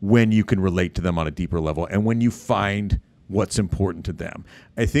when you can relate to them on a deeper level and when you find what's important to them.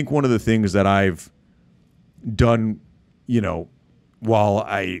 I think one of the things that I've done, you know, while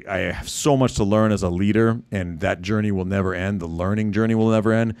I have so much to learn as a leader and that journey will never end, the learning journey will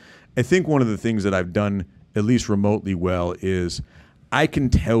never end, I think one of the things that I've done at least remotely well is I can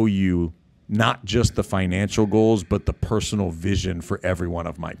tell you not just the financial goals, but the personal vision for every one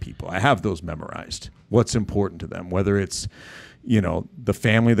of my people. I have those memorized. What's important to them, whether it's, you know, the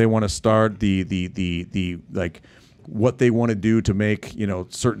family they want to start, the like what they want to do to make, you know,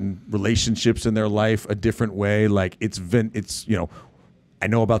 certain relationships in their life a different way. Like it's you know, I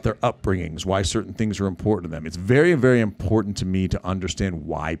know about their upbringings, why certain things are important to them. It's very, very important to me to understand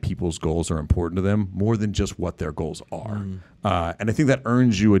why people's goals are important to them more than just what their goals are. And I think that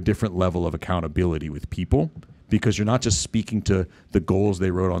earns you a different level of accountability with people because you're not just speaking to the goals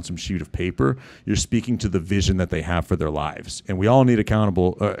they wrote on some sheet of paper. You're speaking to the vision that they have for their lives. And we all need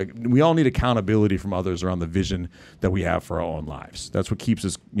accountability from others around the vision that we have for our own lives. That's what keeps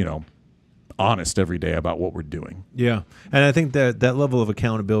us, you know, honest every day about what we're doing. Yeah. And I think that level of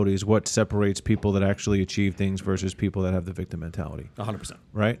accountability is what separates people that actually achieve things versus people that have the victim mentality. 100%.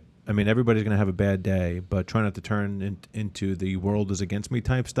 Right? I mean, everybody's going to have a bad day, but try not to turn into the world is against me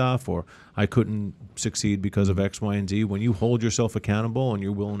type stuff or I couldn't succeed because of X, Y, and Z. When you hold yourself accountable and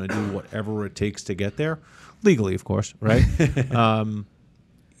you're willing to do whatever it takes to get there, legally, of course, right?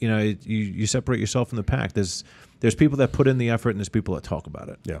 You know, you separate yourself from the pack. There's people that put in the effort and there's people that talk about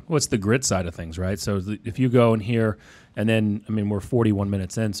it. Yeah. Well, it's the grit side of things, right? So if you go in here and then, I mean, we're 41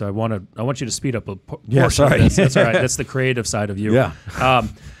 minutes in, so I want you to speed up a portion of this. That's all right. That's the creative side of you. Yeah.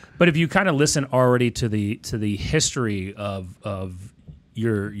 But if you kind of listen already to the history of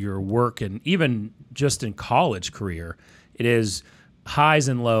your work and even just in college career, it is highs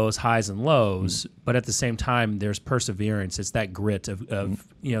and lows, but at the same time, there's perseverance. It's that grit of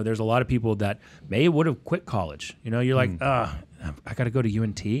you know, there's a lot of people that would have quit college. You know, you're like, I got to go to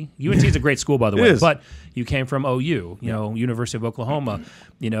UNT. UNT is a great school, by the way, but you came from OU, you know, University of Oklahoma.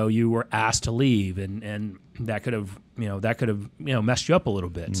 You know, you were asked to leave, and that could have messed you up a little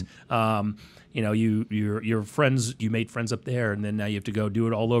bit. You know, your friends, you made friends up there, and then now you have to go do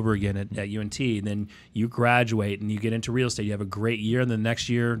it all over again at UNT. And then you graduate and you get into real estate. You have a great year, and the next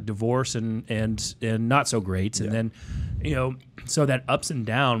year divorce and not so great. And then, you know, so that ups and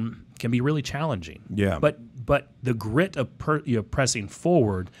down can be really challenging. Yeah. But the grit of pressing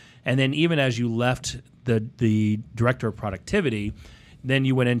forward, and then even as you left the director of productivity, then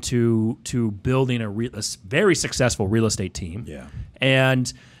you went into building a very successful real estate team. Yeah.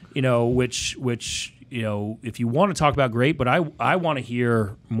 And you know, which you know, if you want to talk about great, but I want to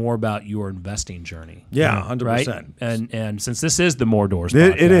hear more about your investing journey. Yeah, 100%. Right? And since this is the More Doors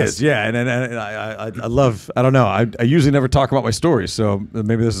podcast. It is, yeah. And I love, I don't know, I usually never talk about my stories, so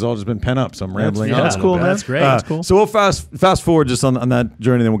maybe this has all just been pent up, so I'm rambling on. That's cool, man. That's great. That's cool. So we'll fast forward just on that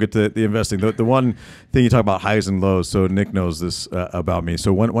journey, then we'll get to the investing. The one thing you talk about highs and lows, so Nick knows this about me.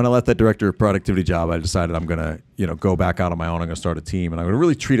 So when I left that director of productivity job, I decided I'm going to, you know, go back out on my own. I'm going to start a team, and I'm going to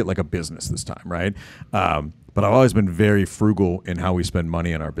really treat it like a business this time, right? But I've always been very frugal in how we spend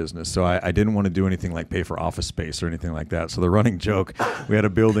money in our business. So I didn't want to do anything like pay for office space or anything like that. So the running joke, we had a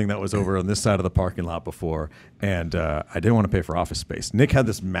building that was over on this side of the parking lot before, and I didn't want to pay for office space. Nick had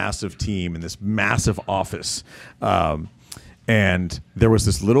this massive team in this massive office, and there was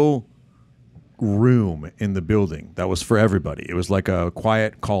this little room in the building that was for everybody. It was like a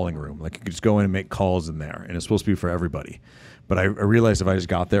quiet calling room. Like you could just go in and make calls in there, and it's supposed to be for everybody. But I realized if I just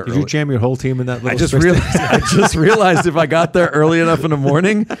got there Did you jam your whole team in that little I just realized if I got there early enough in the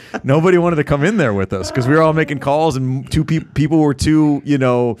morning, nobody wanted to come in there with us because we were all making calls and people were too, you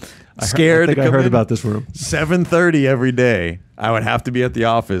know, scared. I heard about this room. 7:30 every day, I would have to be at the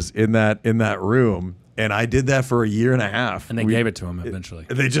office in that room. And I did that for a year and a half. And they gave it to him eventually.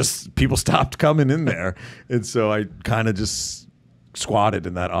 People stopped coming in there. And so I kind of just squatted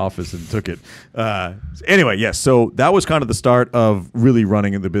in that office and took it. Anyway, yes. So that was kind of the start of really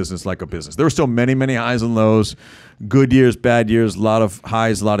running the business like a business. There were still many, many highs and lows, good years, bad years, a lot of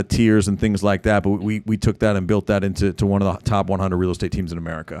highs, a lot of tears and things like that. But we took that and built that into one of the top 100 real estate teams in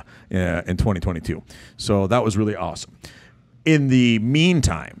America in 2022. So that was really awesome. In the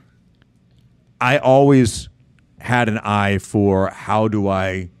meantime, I always had an eye for how do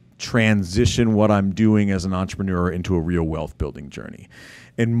I transition what I'm doing as an entrepreneur into a real wealth building journey.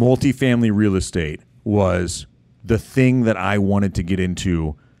 And multifamily real estate was the thing that I wanted to get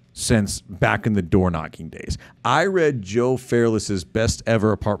into since back in the door knocking days. I read Joe Fairless's best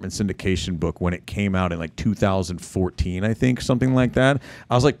ever apartment syndication book when it came out in like 2014, I think, something like that.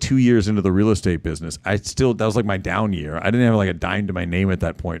 I was like 2 years into the real estate business. That was like my down year. I didn't have like a dime to my name at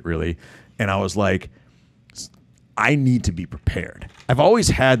that point, really. And I was like, I need to be prepared. I've always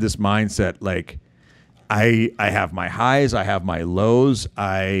had this mindset, like I have my highs, I have my lows.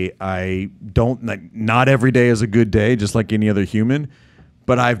 I don't, like, not every day is a good day, just like any other human.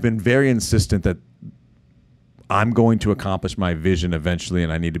 But I've been very insistent that I'm going to accomplish my vision eventually,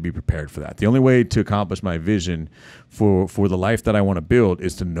 and I need to be prepared for that. The only way to accomplish my vision for the life that I want to build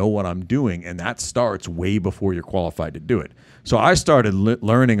is to know what I'm doing, and that starts way before you're qualified to do it. So I started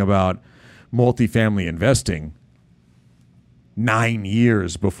learning about multifamily investing 9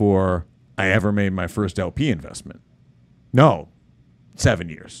 years before I ever made my first LP investment. No, 7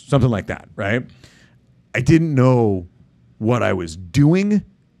 years, something like that, right? I didn't know what I was doing,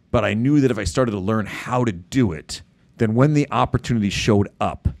 but I knew that if I started to learn how to do it, then when the opportunity showed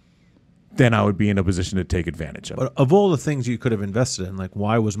up, then I would be in a position to take advantage of it. But of all the things you could have invested in, like,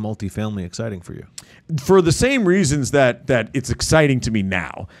 why was multifamily exciting for you? For the same reasons that it's exciting to me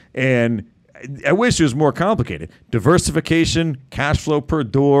now. And I wish it was more complicated. Diversification, cash flow per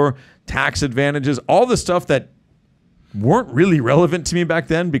door, tax advantages, all the stuff that weren't really relevant to me back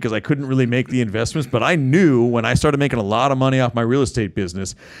then because I couldn't really make the investments. But I knew when I started making a lot of money off my real estate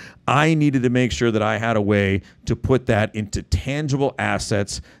business, I needed to make sure that I had a way to put that into tangible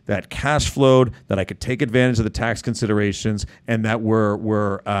assets that cash flowed, that I could take advantage of the tax considerations, and that were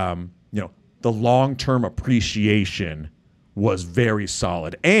the long-term appreciation was very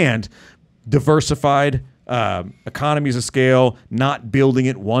solid. And diversified, economies of scale, not building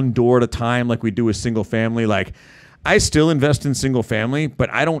it one door at a time like we do with single family. Like, I still invest in single family, but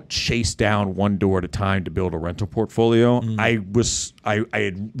I don't chase down one door at a time to build a rental portfolio. I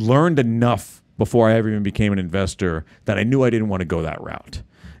had learned enough before I ever even became an investor that I knew I didn't want to go that route.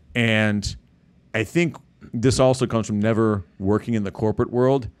 And I think this also comes from never working in the corporate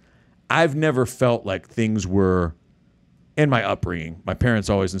world. I've never felt like things were, in my upbringing, my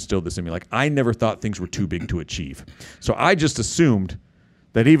parents always instilled this in me, like I never thought things were too big to achieve. So I just assumed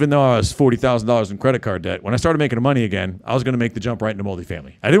that even though I was $40,000 in credit card debt, when I started making money again, I was going to make the jump right into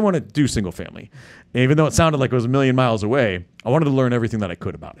multifamily. I didn't want to do single family. And even though it sounded like it was a million miles away, I wanted to learn everything that I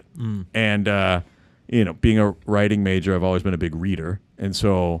could about it. And, being a writing major, I've always been a big reader. And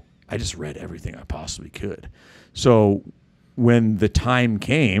so I just read everything I possibly could. So when the time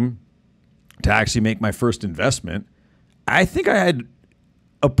came to actually make my first investment, I think I had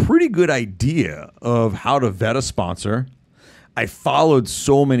a pretty good idea of how to vet a sponsor. I followed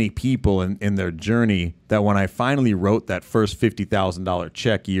so many people in their journey that when I finally wrote that first $50,000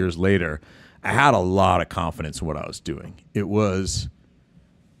 check years later, I had a lot of confidence in what I was doing. It was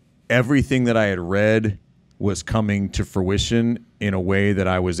everything that I had read was coming to fruition in a way that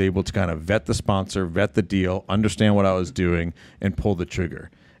I was able to kind of vet the sponsor, vet the deal, understand what I was doing, and pull the trigger.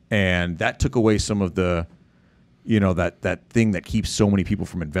 And that took away some of the, that thing that keeps so many people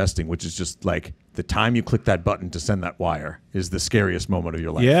from investing, which is just like the time you click that button to send that wire is the scariest moment of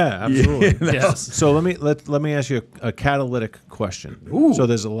your life. Yeah, absolutely. Yes. So let me ask you a catalytic question. Ooh. So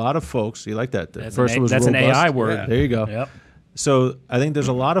there's a lot of folks. You like that? That's First an, it was that's an robust. AI word. Yeah. There you go. Yep. So I think there's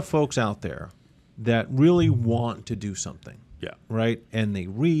a lot of folks out there that really want to do something. Yeah. Right? And they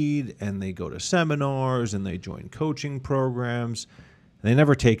read and they go to seminars and they join coaching programs. And they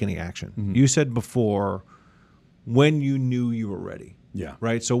never take any action. Mm-hmm. You said before when you knew you were ready. Yeah.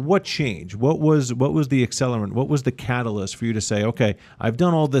 Right. So what changed? What was the accelerant? What was the catalyst for you to say, okay, I've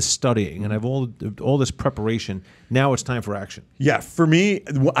done all this studying and I've all this preparation. Now it's time for action. Yeah. For me,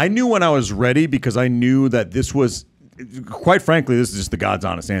 I knew when I was ready because I knew that this was quite frankly, this is just the God's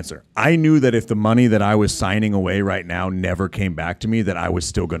honest answer. I knew that if the money that I was signing away right now never came back to me, that I was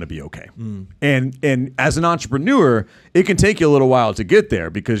still going to be okay. And as an entrepreneur, it can take you a little while to get there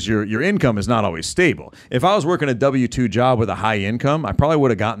because your income is not always stable. If I was working a W-2 job with a high income, I probably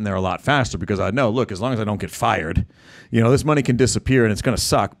would have gotten there a lot faster because I know, look, as long as I don't get fired, this money can disappear and it's going to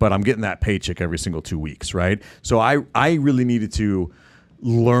suck, but I'm getting that paycheck every single 2 weeks, right? So I really needed to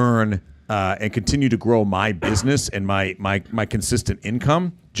learn and continue to grow my business and my consistent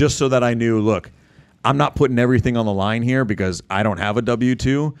income just so that I knew, look, I'm not putting everything on the line here because I don't have a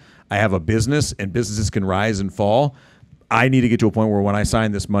W-2. I have a business and businesses can rise and fall. I need to get to a point where when I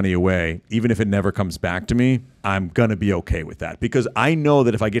sign this money away, even if it never comes back to me, I'm going to be okay with that because I know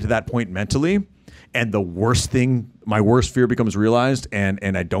that if I get to that point mentally and the worst thing, my worst fear becomes realized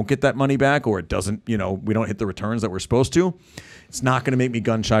and I don't get that money back or it doesn't, we don't hit the returns that we're supposed to, it's not going to make me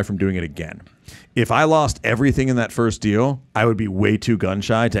gun shy from doing it again. If I lost everything in that first deal, I would be way too gun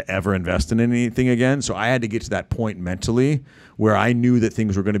shy to ever invest in anything again. So I had to get to that point mentally where I knew that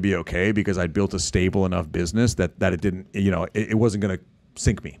things were going to be okay because I'd built a stable enough business that it didn't, it wasn't going to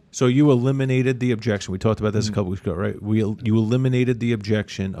sink me. So you eliminated the objection. We talked about this a couple weeks ago, right? You eliminated the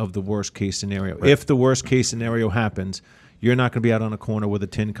objection of the worst case scenario. Right. If the worst case scenario happens, you're not going to be out on a corner with a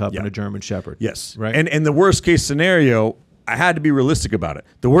tin cup and a German Shepherd. Yes. Right. And the worst case scenario, I had to be realistic about it.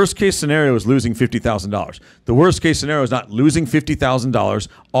 The worst case scenario is losing $50,000. The worst case scenario is not losing $50,000,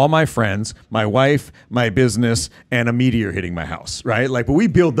 all my friends, my wife, my business, and a meteor hitting my house, right? But we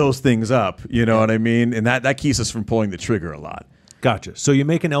build those things up, you know what I mean? And that keeps us from pulling the trigger a lot. Gotcha. So you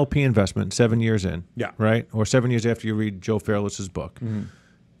make an LP investment 7 years in, right? Or 7 years after you read Joe Fairless's book.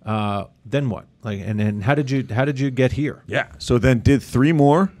 Then what? And then how did you get here? Yeah. So then did 3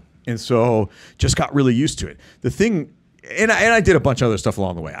 more, and so just got really used to it. The thing. And I did a bunch of other stuff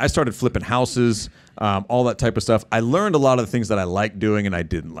along the way. I started flipping houses, all that type of stuff. I learned a lot of the things that I liked doing and I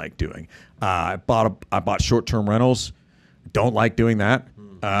didn't like doing. I bought short-term rentals. Don't like doing that.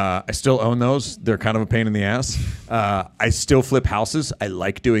 I still own those. They're kind of a pain in the ass. I still flip houses. I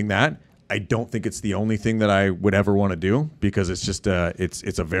like doing that. I don't think it's the only thing that I would ever want to do because it's just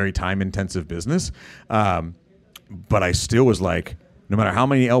it's a very time-intensive business. But I still was like, no matter how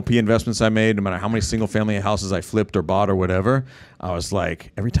many LP investments I made, no matter how many single-family houses I flipped or bought or whatever, I was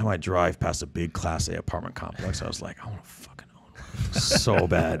like, every time I drive past a big Class A apartment complex, I was like, I want to fucking own one. So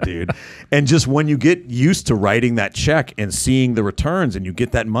bad, dude. And just when you get used to writing that check and seeing the returns and you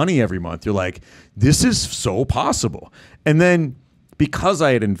get that money every month, you're like, this is so possible. And then because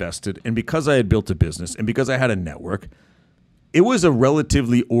I had invested and because I had built a business and because I had a network, it was a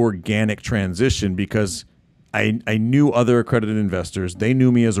relatively organic transition because I knew other accredited investors. They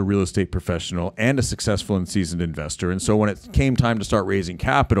knew me as a real estate professional and a successful and seasoned investor. And so when it came time to start raising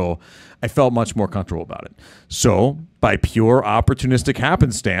capital, I felt much more comfortable about it. So by pure opportunistic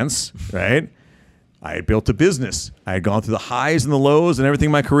happenstance, right, I had built a business. I had gone through the highs and the lows and everything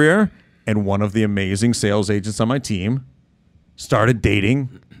in my career. And one of the amazing sales agents on my team started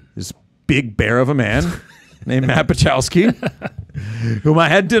dating this big bear of a man named Matt Pachowski, whom I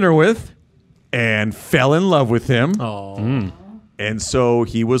had dinner with. And fell in love with him. And so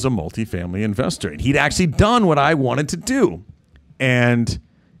he was a multifamily investor. And he'd actually done what I wanted to do. And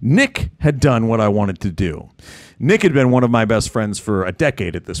Nick had done what I wanted to do. Nick had been one of my best friends for a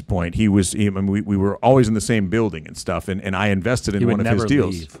decade at this point. We were always in the same building and stuff, and I invested in one of his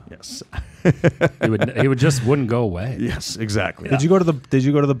deals. Leave. Yes, he would just wouldn't go away. Yes, exactly. Did you go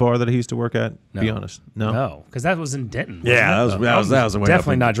to the bar that he used to work at? No. Be honest. No, because that was in Denton. Yeah, that was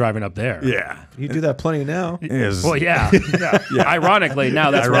definitely not driving up there. Yeah, you do that plenty now. Well, yeah. Ironically, now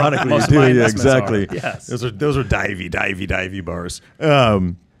that's where most of my investments exactly. are. Yes, those are divey bars.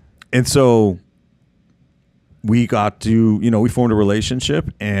 And so we got to, we formed a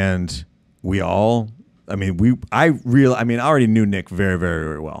relationship, and I already knew Nick very, very,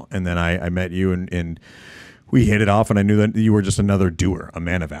 very well. And then I met you and we hit it off, and I knew that you were just another doer, a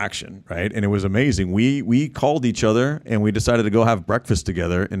man of action, right? And it was amazing. We called each other and we decided to go have breakfast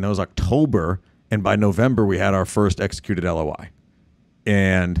together, and that was October. And by November, we had our first executed LOI.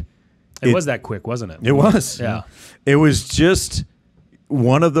 And it was that quick, wasn't it? It was. Yeah. It was just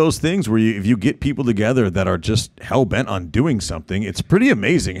one of those things where if you get people together that are just hell-bent on doing something, it's pretty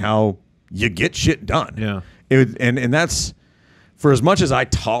amazing how you get shit done. Yeah. And that's, for as much as I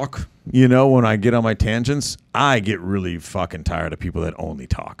talk, when I get on my tangents, I get really fucking tired of people that only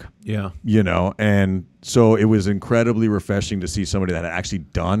talk. Yeah. And so it was incredibly refreshing to see somebody that had actually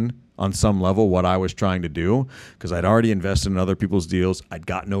done on some level what I was trying to do, because I'd already invested in other people's deals. I'd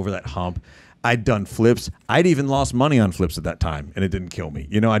gotten over that hump. I'd done flips. I'd even lost money on flips at that time, and it didn't kill me.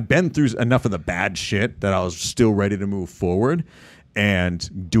 I'd been through enough of the bad shit that I was still ready to move forward.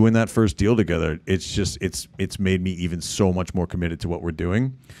 And doing that first deal together, it's made me even so much more committed to what we're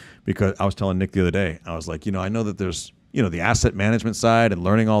doing. Because I was telling Nick the other day, I was like, I know that there's, the asset management side and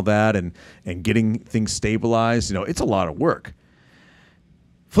learning all that and getting things stabilized. It's a lot of work.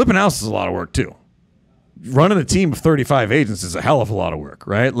 Flipping houses is a lot of work too. Running a team of 35 agents is a hell of a lot of work,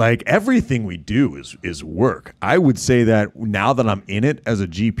 right? Like everything we do is work. I would say that now that I'm in it as a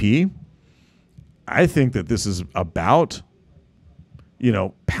GP, I think that this is about,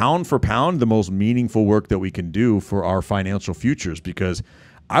 pound for pound, the most meaningful work that we can do for our financial futures, because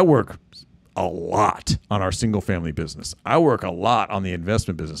I work a lot on our single family business. I work a lot on the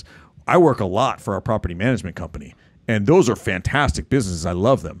investment business. I work a lot for our property management company. And those are fantastic businesses. I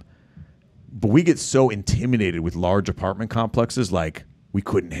love them. But we get so intimidated with large apartment complexes, like we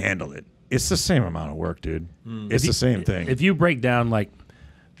couldn't handle it. It's the same amount of work, dude. It's the same thing. If you break down, like,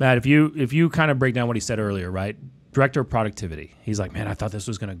 Matt, if you kind of break down what he said earlier, right? Director of productivity. He's like, man, I thought this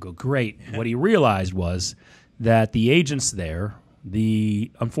was going to go great. What he realized was that the agents there,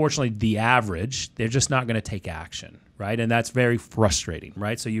 unfortunately, the average, they're just not going to take action, right? And that's very frustrating,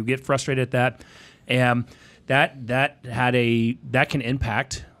 right? So you get frustrated at that, and that can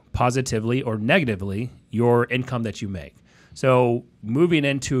impact positively or negatively your income that you make. So moving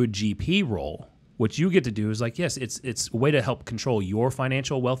into a GP role, what you get to do is like, yes, it's a way to help control your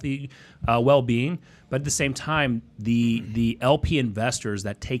financial well-being, but at the same time, the LP investors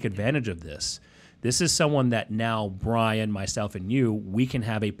that take advantage of this is someone that now Brian, myself, and you, we can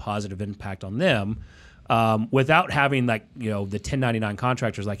have a positive impact on them without having the 1099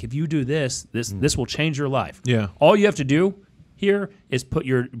 contractors. Like, if you do this will change your life. Yeah. All you have to do here is put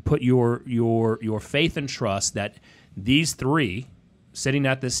your faith and trust that these three sitting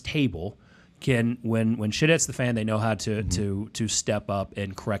at this table can, when shit hits the fan, they know how to step up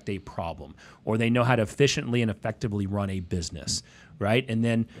and correct a problem, or they know how to efficiently and effectively run a business, right? And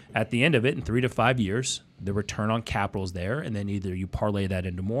then at the end of it, in 3 to 5 years, the return on capital is there, and then either you parlay that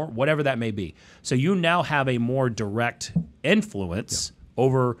into more, whatever that may be. So you now have a more direct influence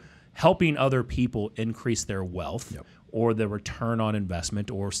over helping other people increase their wealth. Or the return on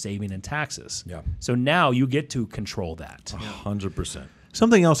investment, or saving in taxes. Yeah. So now you get to control that. 100%.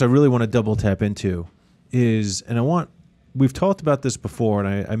 Something else I really want to double tap into is, and we've talked about this before,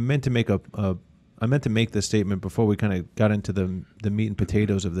 and I meant to make this statement before we kind of got into the meat and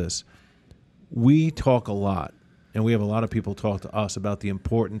potatoes of this. We talk a lot, and we have a lot of people talk to us about the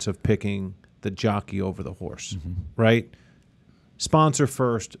importance of picking the jockey over the horse, right? Sponsor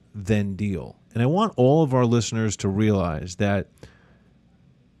first, then deal. And I want all of our listeners to realize that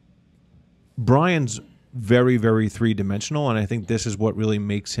Brian's very, very three-dimensional, and I think this is what really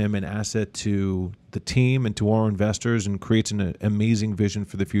makes him an asset to the team and to our investors and creates an amazing vision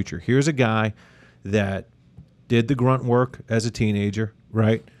for the future. Here's a guy that did the grunt work as a teenager,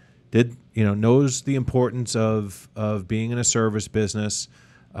 right? Knows the importance of being in a service business,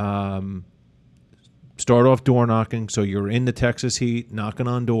 start off door knocking, so you're in the Texas heat, knocking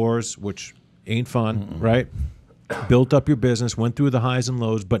on doors, which ain't fun, right? Built up your business, went through the highs and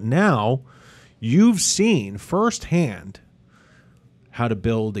lows, but now you've seen firsthand how to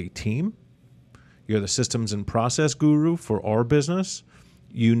build a team. You're the systems and process guru for our business.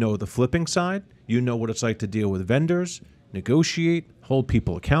 You know the flipping side. You know what it's like to deal with vendors, negotiate, hold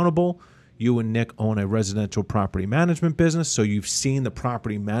people accountable. You and Nick own a residential property management business, so you've seen the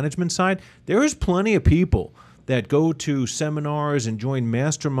property management side. There is plenty of people that go to seminars and join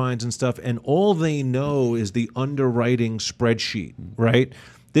masterminds and stuff, and all they know is the underwriting spreadsheet, right?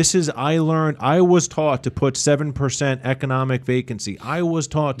 I was taught to put 7% economic vacancy. I was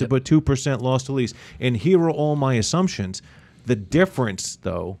taught to put 2% loss to lease, and here are all my assumptions. The difference,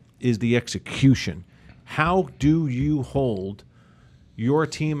 though, is the execution. How do you hold your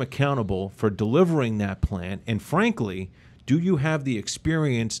team accountable for delivering that plan? And frankly, do you have the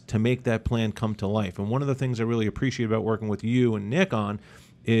experience to make that plan come to life? And one of the things I really appreciate about working with you and Nick on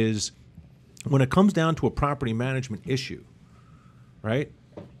is when it comes down to a property management issue, right?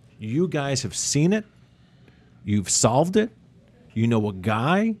 You guys have seen it. You've solved it. You know a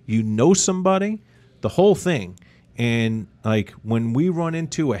guy. You know somebody. The whole thing. And like when we run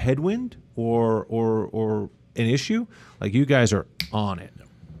into a headwind or an issue, like you guys are on it.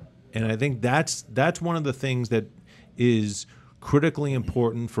 And I think that's one of the things that is critically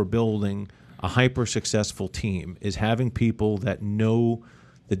important for building a hyper successful team, is having people that know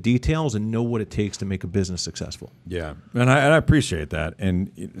the details and know what it takes to make a business successful. Yeah, and I appreciate that.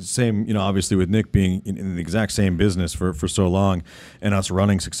 And same, obviously with Nick being in the exact same business for so long, and us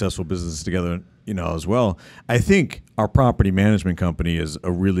running successful businesses together, as well. I think our property management company is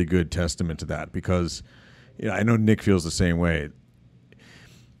a really good testament to that, because I know Nick feels the same way.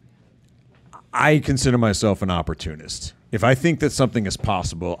 I consider myself an opportunist. If I think that something is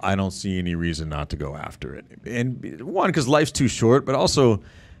possible, I don't see any reason not to go after it. And one, because life's too short, but also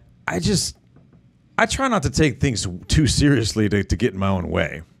I try not to take things too seriously to get in my own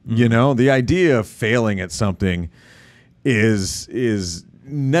way. The idea of failing at something is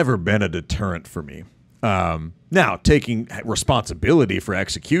never been a deterrent for me. Now, taking responsibility for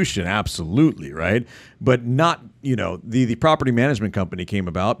execution, absolutely, right? But not, the property management company came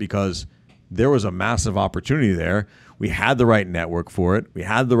about because there was a massive opportunity there. We had the right network for it. We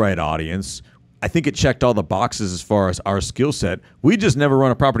had the right audience. I think it checked all the boxes as far as our skill set. We just never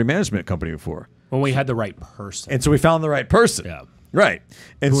run a property management company before. Well, we had the right person. And so we found the right person. Yeah. Right.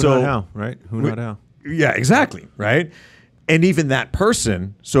 And Who, so not how, right? Who, not how. Yeah, exactly. Right. And even that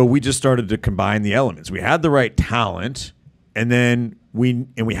person, so we just started to combine the elements. We had the right talent, and then we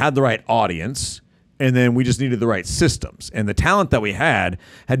had the right audience, and then we just needed the right systems. And the talent that we had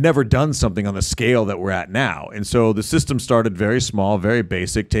never done something on the scale that we're at now. And so the system started very small, very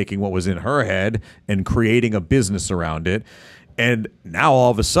basic, taking what was in her head and creating a business around it. And now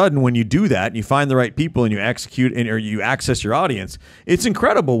all of a sudden, when you do that, and you find the right people and you execute or you access your audience, it's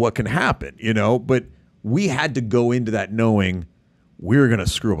incredible what can happen, But we had to go into that knowing we were going to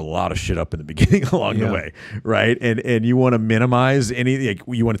screw up a lot of shit up in the beginning along the way, right? And you want to minimize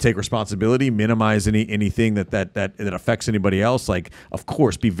you want to take responsibility, minimize anything that affects anybody else. Like, of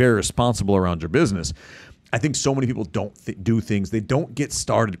course, be very responsible around your business. I think so many people don't do things. They don't get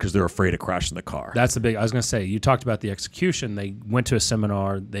started because they're afraid of crashing the car. That's the big. I was going to say, you talked about the execution. They went to a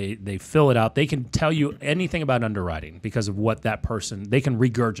seminar. They fill it out. They can tell you anything about underwriting because of what that person. They can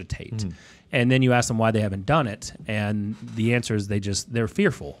regurgitate, and then you ask them why they haven't done it, and the answer is they're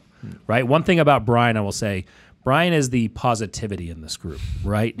fearful, right? One thing about Brian, I will say, Brian is the positivity in this group,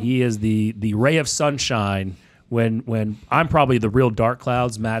 right? He is the ray of sunshine. When I'm probably the real dark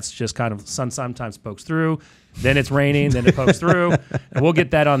clouds, Matt's just kind of sun sometimes pokes through, then it's raining, then it pokes through. And we'll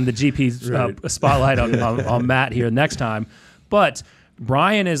get that on the GP spotlight on Matt here next time. But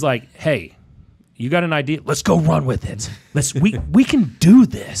Brian is like, hey, you got an idea? Let's go run with it. We can do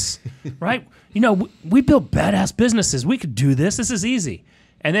this, right? We build badass businesses. We could do this. This is easy.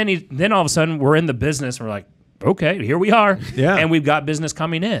 And then all of a sudden we're in the business and we're like, okay, here we are. Yeah. And we've got business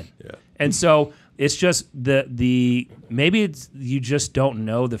coming in. Yeah. And so it's just maybe you just don't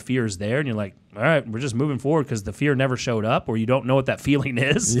know the fear is there, and you're like, all right, we're just moving forward because the fear never showed up, or you don't know what that feeling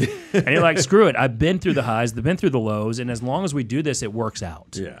is, and you're like, screw it. I've been through the highs, I've been through the lows, and as long as we do this, it works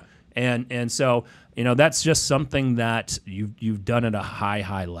out. Yeah. And so that's just something that you've done at a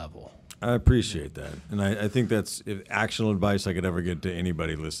high level. I appreciate that, and I think that's actionable advice I could ever give to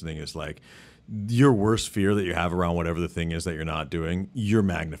anybody listening is like, your worst fear that you have around whatever the thing is that you're not doing, you're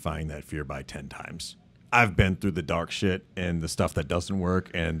magnifying that fear by 10 times. I've been through the dark shit and the stuff that doesn't work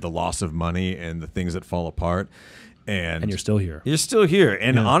and the loss of money and the things that fall apart. And you're still here. You're still here.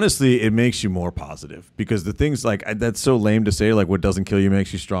 And honestly, it makes you more positive because the things like, that's so lame to say, like what doesn't kill you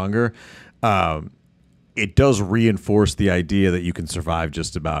makes you stronger. It does reinforce the idea that you can survive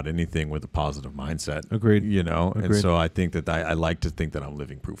just about anything with a positive mindset. Agreed. And so I think that I like to think that I'm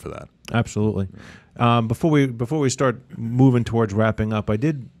living proof of that. Absolutely. Before we start moving towards wrapping up,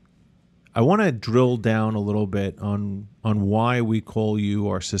 I want to drill down a little bit on why we call you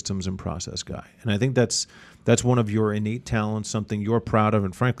our systems and process guy. And I think that's one of your innate talents, something you're proud of,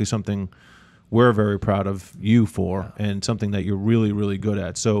 and frankly, something we're very proud of you for, and something that you're really, really good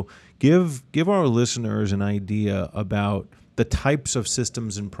at. So give our listeners an idea about the types of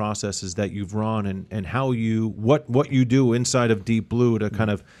systems and processes that you've run and how what you do inside of Deep Blue to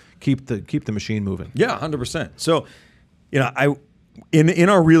kind of keep the machine moving. Yeah, 100%. So, in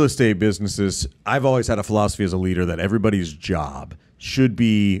our real estate businesses, I've always had a philosophy as a leader that everybody's job should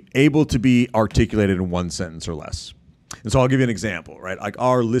be able to be articulated in one sentence or less. And so I'll give you an example, right? Like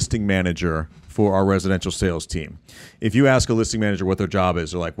our listing manager for our residential sales team. If you ask a listing manager what their job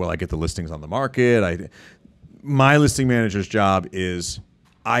is, they're like, well, I get the listings on the market. My listing manager's job is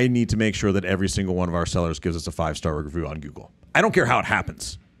I need to make sure that every single one of our sellers gives us a 5-star review on Google. I don't care how it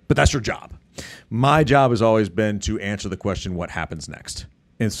happens, but that's your job. My job has always been to answer the question, what happens next?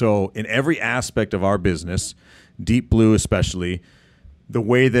 And so in every aspect of our business, Deep Blue especially, the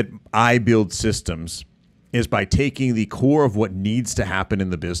way that I build systems is by taking the core of what needs to happen in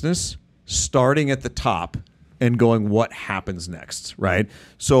the business, starting at the top, and going, what happens next, right?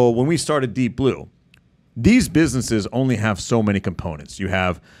 So when we started Deep Blue, these businesses only have so many components. You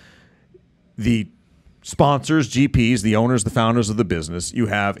have the sponsors, GPs, the owners, the founders of the business. You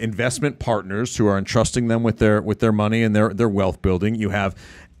have investment partners who are entrusting them with their money and their wealth building. You have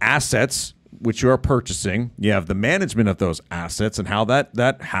assets which you are purchasing. You have the management of those assets and how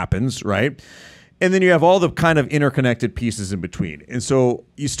that happens, right? And then you have all the kind of interconnected pieces in between. And so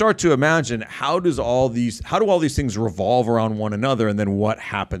you start to imagine how do all these things revolve around one another, and then what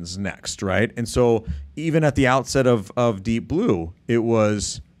happens next, right? And so even at the outset of Deep Blue, it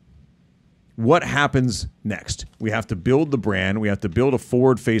was what happens next. We have to build the brand. We have to build a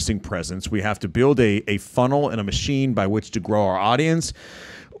forward-facing presence. We have to build a funnel and a machine by which to grow our audience,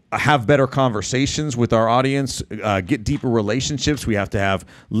 have better conversations with our audience, get deeper relationships. We have to have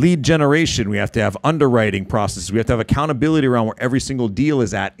lead generation. We have to have underwriting processes. We have to have accountability around where every single deal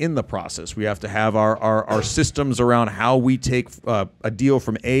is at in the process. We have to have our systems around how we take a deal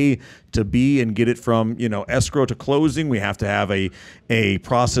from A to B and get it from escrow to closing. We have to have a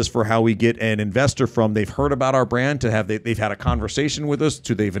process for how we get an investor from they've heard about our brand to they've had a conversation with us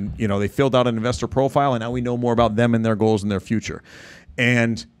to they filled out an investor profile, and now we know more about them and their goals and their future.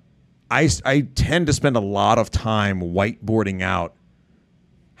 And I tend to spend a lot of time whiteboarding out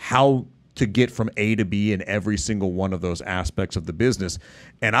how to get from A to B in every single one of those aspects of the business.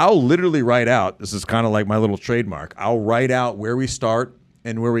 And I'll literally write out, this is kind of like my little trademark, I'll write out where we start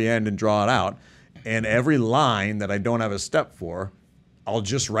and where we end and draw it out. And every line that I don't have a step for, I'll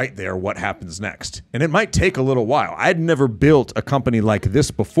just write there what happens next. And it might take a little while. I'd never built a company like this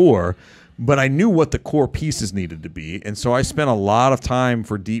before, but I knew what the core pieces needed to be. And so I spent a lot of time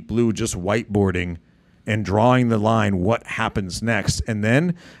for Deep Blue just whiteboarding and drawing the line, what happens next. And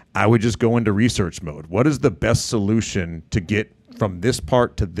then I would just go into research mode. What is the best solution to get from this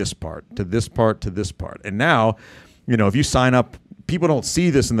part to this part, to this part to this part? And now, if you sign up, people don't see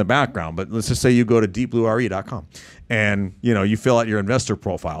this in the background, but let's just say you go to deepbluere.com and, you fill out your investor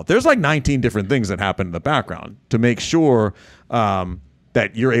profile. There's like 19 different things that happen in the background to make sure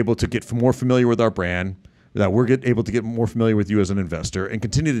that you're able to get more familiar with our brand, that we're able to get more familiar with you as an investor and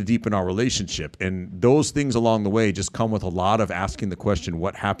continue to deepen our relationship. And those things along the way just come with a lot of asking the question,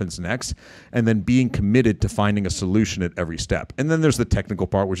 what happens next? And then being committed to finding a solution at every step. And then there's the technical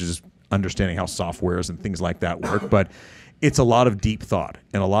part, which is understanding how softwares and things like that work. But it's a lot of deep thought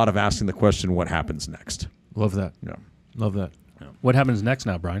and a lot of asking the question, what happens next? Love that. Yeah. Love that. Yeah. What happens next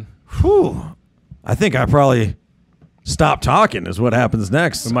now, Brian? Whew. I think I probably stop talking is what happens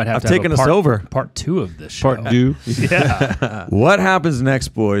next. We might have I've to have taken a us over. Part 2 of this show. Part 2. Yeah. What happens next,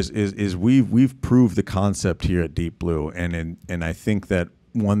 boys, is we've proved the concept here at Deep Blue, and I think that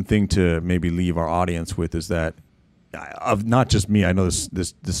one thing to maybe leave our audience with is that of not just me. I know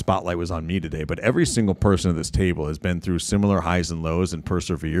this spotlight was on me today, but every single person at this table has been through similar highs and lows and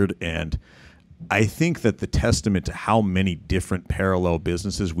persevered. And I think that the testament to how many different parallel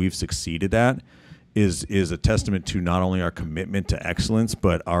businesses we've succeeded at is a testament to not only our commitment to excellence,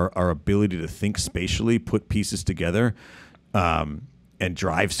 but our ability to think spatially, put pieces together, and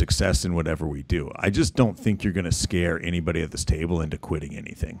drive success in whatever we do. I just don't think you're going to scare anybody at this table into quitting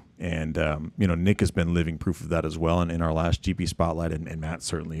anything. And, Nick has been living proof of that as well in our last GP Spotlight, and Matt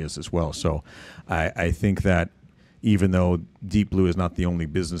certainly is as well. So I think that even though Deep Blue is not the only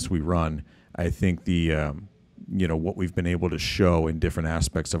business we run, I think what we've been able to show in different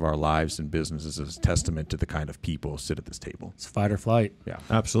aspects of our lives and businesses is a testament to the kind of people who sit at this table. It's fight or flight. Yeah,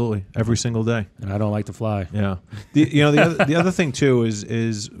 Absolutely. Every single day. And I don't like to fly. Yeah. The other thing too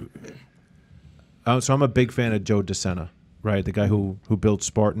is so I'm a big fan of Joe DeSena, right? The guy who built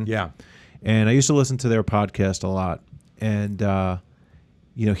Spartan. Yeah. And I used to listen to their podcast a lot. And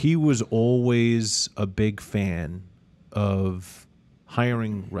he was always a big fan of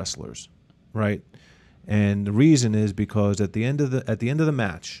hiring wrestlers, right? And the reason is because at the end of the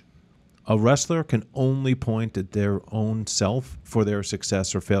match, a wrestler can only point at their own self for their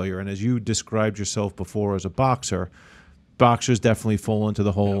success or failure. And as you described yourself before as a boxer, boxers definitely fall into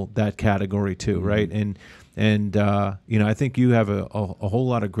that category too, Mm-hmm. right? And I think you have a whole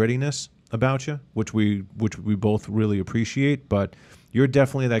lot of grittiness about you, which we both really appreciate. But you're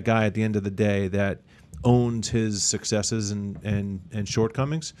definitely that guy at the end of the day that owns his successes and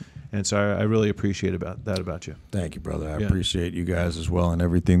shortcomings. And so I really appreciate that about you. Thank you, brother. I appreciate you guys as well and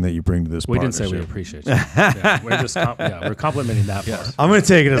everything that you bring to this We didn't partnership. say we appreciate you. Yeah, we're just we're complimenting that part. I'm going to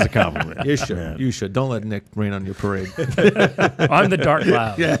take it as a compliment. You should. Man. You should. Don't let Nick rain on your parade. I'm the dark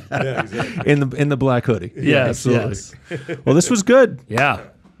cloud. in the black hoodie. Yes, yes. Well, this was good. Yeah.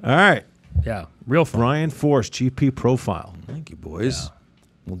 All right. Yeah. Real fun. Brian Force, GP profile. Thank you, boys.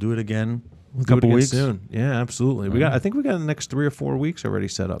 We'll do it again We'll Couple do it again weeks? soon. Yeah, absolutely. I think we got the next 3 or 4 weeks already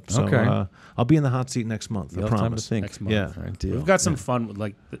set up. So Okay. I'll be in the hot seat next month. You'll I have time to promise. think. Next month. Yeah. All right, deal. We've got some fun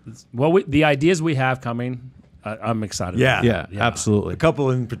with the ideas we have coming. I'm excited. Yeah. about. Yeah, absolutely. A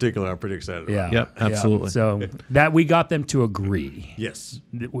couple in particular, I'm pretty excited about. Yeah. Yep, absolutely. So that we got them to agree. Yes.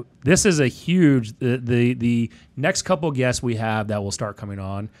 This is a huge. The next couple guests we have that will start coming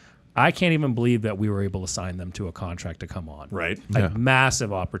on. I can't even believe that we were able to sign them to a contract to come on. Right. Like Yeah.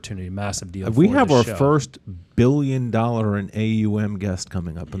 massive opportunity, massive deal. We for have this our show. first $1 billion in AUM guest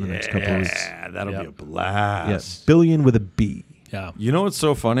coming up in the next couple of weeks. Yeah, that'll Yep. be a blast. Yes, billion with a B. Yeah. You know what's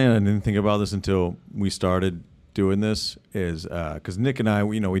so funny, and I didn't think about this until we started doing this, is because Nick and I,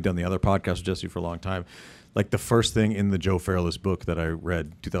 we've done the other podcast with Jesse for a long time. Like the first thing in the Joe Fairless book that I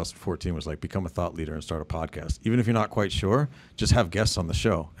read 2014 was like, become a thought leader and start a podcast. Even if you're not quite sure, just have guests on the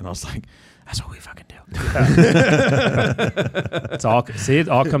show. And I was like, that's what we fucking do. It's all. See, it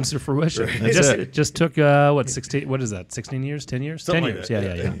all comes to fruition. It just took 16? What is that? 16 years? 10 years? Something 10 like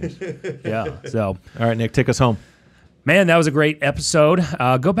years. that. Yeah. So. All right, Nick, take us home. Man, that was a great episode.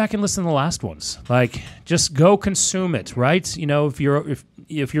 Go back and listen to the last ones. Like, just go consume it, right?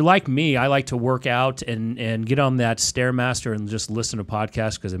 If you're like me, I like to work out and get on that Stairmaster and just listen to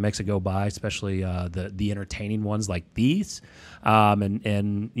podcasts because it makes it go by, especially the entertaining ones like these,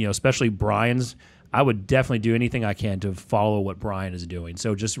 and especially Brian's. I would definitely do anything I can to follow what Brian is doing.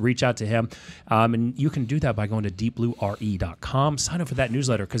 So just reach out to him. And you can do that by going to deepbluere.com. Sign up for that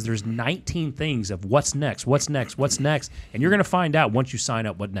newsletter because there's 19 things of what's next. And you're going to find out once you sign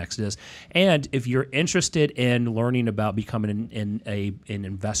up what next is. And if you're interested in learning about becoming an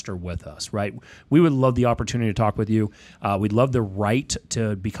investor with us, right, we would love the opportunity to talk with you. We'd love the right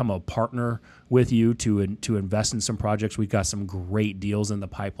to become a partner with you to invest in some projects. We've got some great deals in the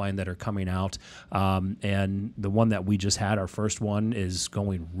pipeline that are coming out. And the one that we just had, our first one, is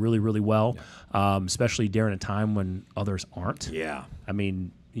going really, really well, especially during a time when others aren't. Yeah. I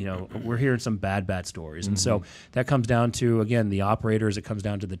mean, we're hearing some bad stories. And so that comes down to, again, the operators. It comes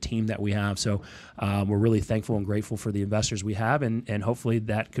down to the team that we have. So we're really thankful and grateful for the investors we have. And hopefully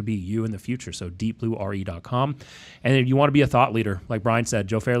that could be you in the future. So deepbluere.com. And if you want to be a thought leader, like Brian said,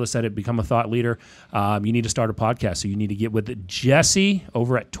 Joe Fairless said it, become a thought leader. You need to start a podcast. So you need to get with Jesse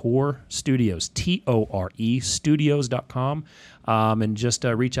over at Tor Studios, TORE studios.com, and just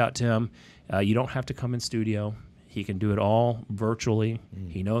reach out to him. You don't have to come in studio. He can do it all virtually.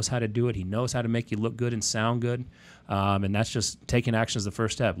 He knows how to do it. He knows how to make you look good and sound good. And that's just taking action is the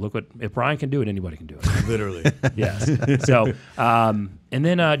first step. Look, if Brian can do it, anybody can do it. Literally. Yes. So, and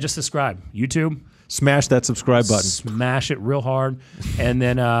then just subscribe. YouTube. Smash that subscribe button. Smash it real hard. And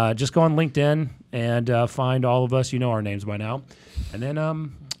then just go on LinkedIn and find all of us. You know our names by now. And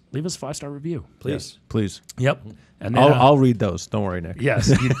then leave us a 5-star review. Please. Yes, please. Yep. And then, I'll read those. Don't worry, Nick. Yes.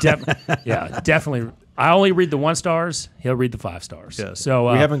 Definitely. I only read the 1 stars. He'll read the 5 stars. Yes.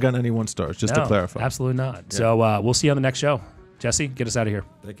 So we haven't gotten any 1 stars, just to no, clarify. Absolutely not. So we'll see you on the next show. Jesse, get us out of here.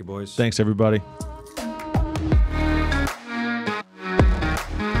 Thank you, boys. Thanks, everybody.